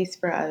hold space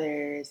for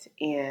others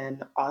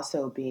and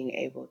also being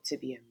able to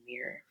be a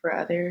mirror for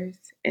others.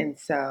 And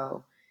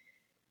so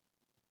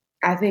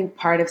I think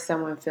part of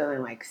someone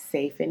feeling like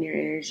safe in your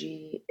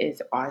energy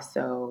is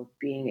also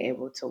being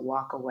able to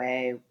walk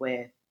away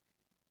with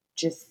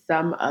just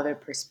some other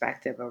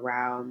perspective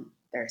around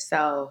their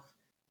self,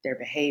 their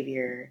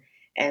behavior.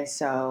 And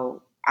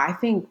so I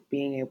think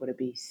being able to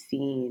be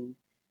seen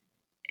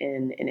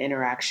in an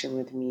interaction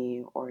with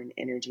me or an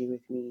energy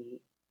with me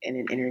in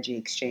an energy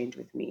exchange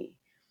with me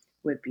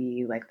would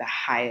be like the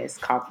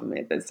highest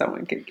compliment that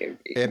someone could give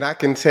me. And I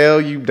can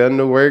tell you've done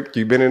the work.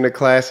 You've been in the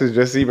classes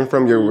just even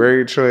from your Mm-hmm.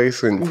 word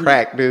choice and Mm-hmm.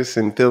 practice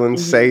and feeling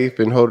Mm-hmm. safe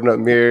and holding up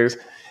mirrors.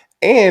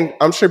 And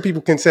I'm sure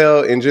people can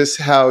tell in just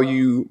how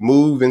you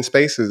move in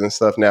spaces and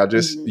stuff now,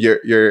 just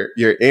Mm-hmm.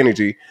 your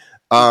energy.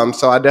 Mm-hmm.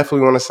 So I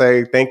definitely want to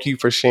say thank you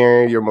for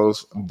sharing your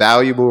most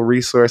valuable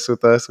resource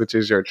with us, which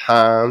is your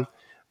time.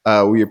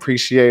 We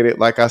appreciate it.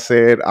 Like I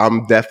said,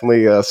 I'm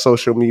definitely a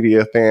social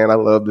media fan. I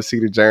love to see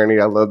the journey.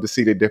 I love to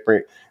see the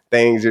different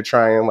things you're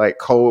trying, like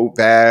cold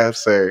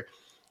baths or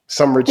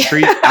some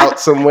retreat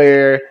out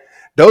somewhere.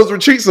 Those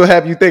retreats will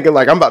have you thinking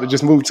like I'm about to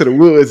just move to the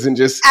woods and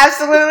just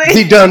Absolutely.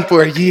 be done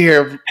for a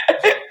year.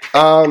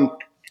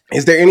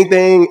 Is there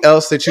anything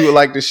else that you would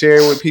like to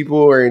share with people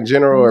or in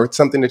general or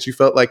something that you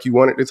felt like you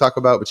wanted to talk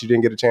about but you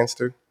didn't get a chance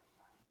to?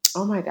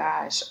 Oh my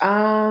gosh.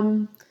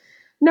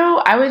 No,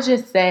 I would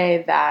just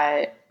say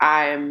that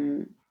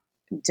I'm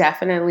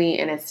definitely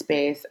in a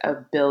space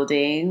of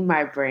building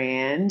my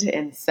brand.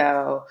 And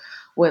so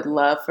would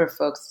love for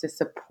folks to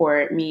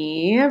support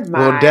me.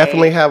 We'll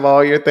definitely My, have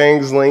all your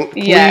things linked.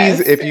 Please, yes,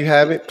 if you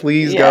haven't,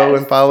 please go yes,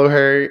 and follow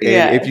her. And if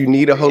yes, you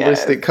need a yes,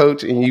 holistic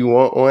coach and you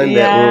want one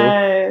that will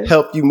yes,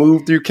 help you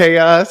move through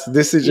chaos,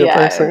 this is your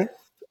yes. person.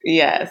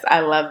 Yes, I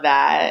love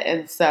that.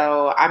 And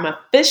so I'm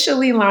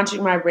officially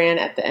launching my brand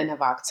at the end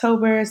of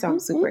October. So I'm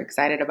super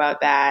excited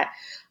about that.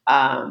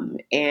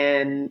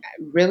 And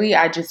really,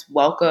 I just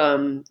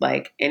welcome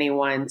like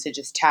anyone to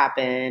just tap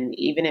in,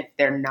 even if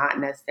they're not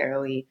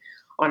necessarily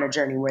on a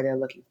journey where they're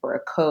looking for a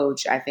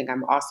coach. I think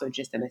I'm also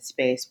just in a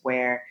space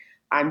where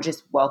I'm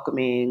just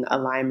welcoming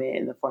alignment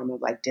in the form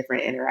of like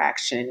different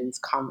interactions,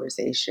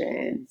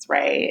 conversations,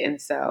 right?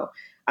 And so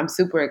I'm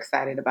super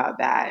excited about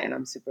that, and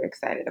I'm super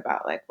excited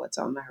about like what's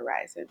on the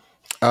horizon.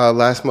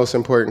 Last most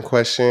important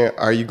question.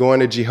 Are you going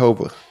to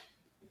Jehovah?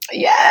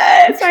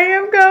 Yes, I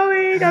am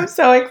going. I'm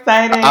so I will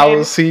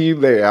excited. see you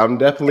there. I'm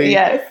definitely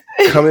Yes.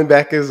 coming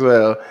back as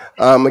well.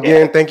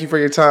 Again, Yes. thank you for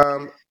your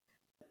time.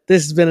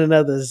 This has been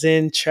another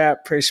Zen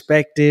Trap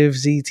Perspective,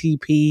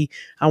 ZTP.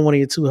 I'm one of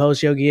your two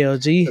hosts, Yogi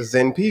LG.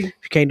 Zen P. If you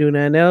can't do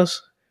nothing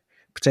else,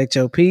 protect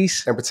your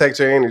peace. And protect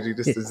your energy.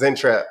 This is Zen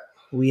Trap.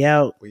 We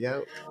out. We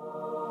out.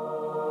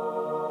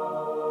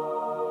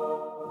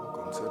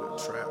 Welcome to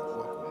the trap.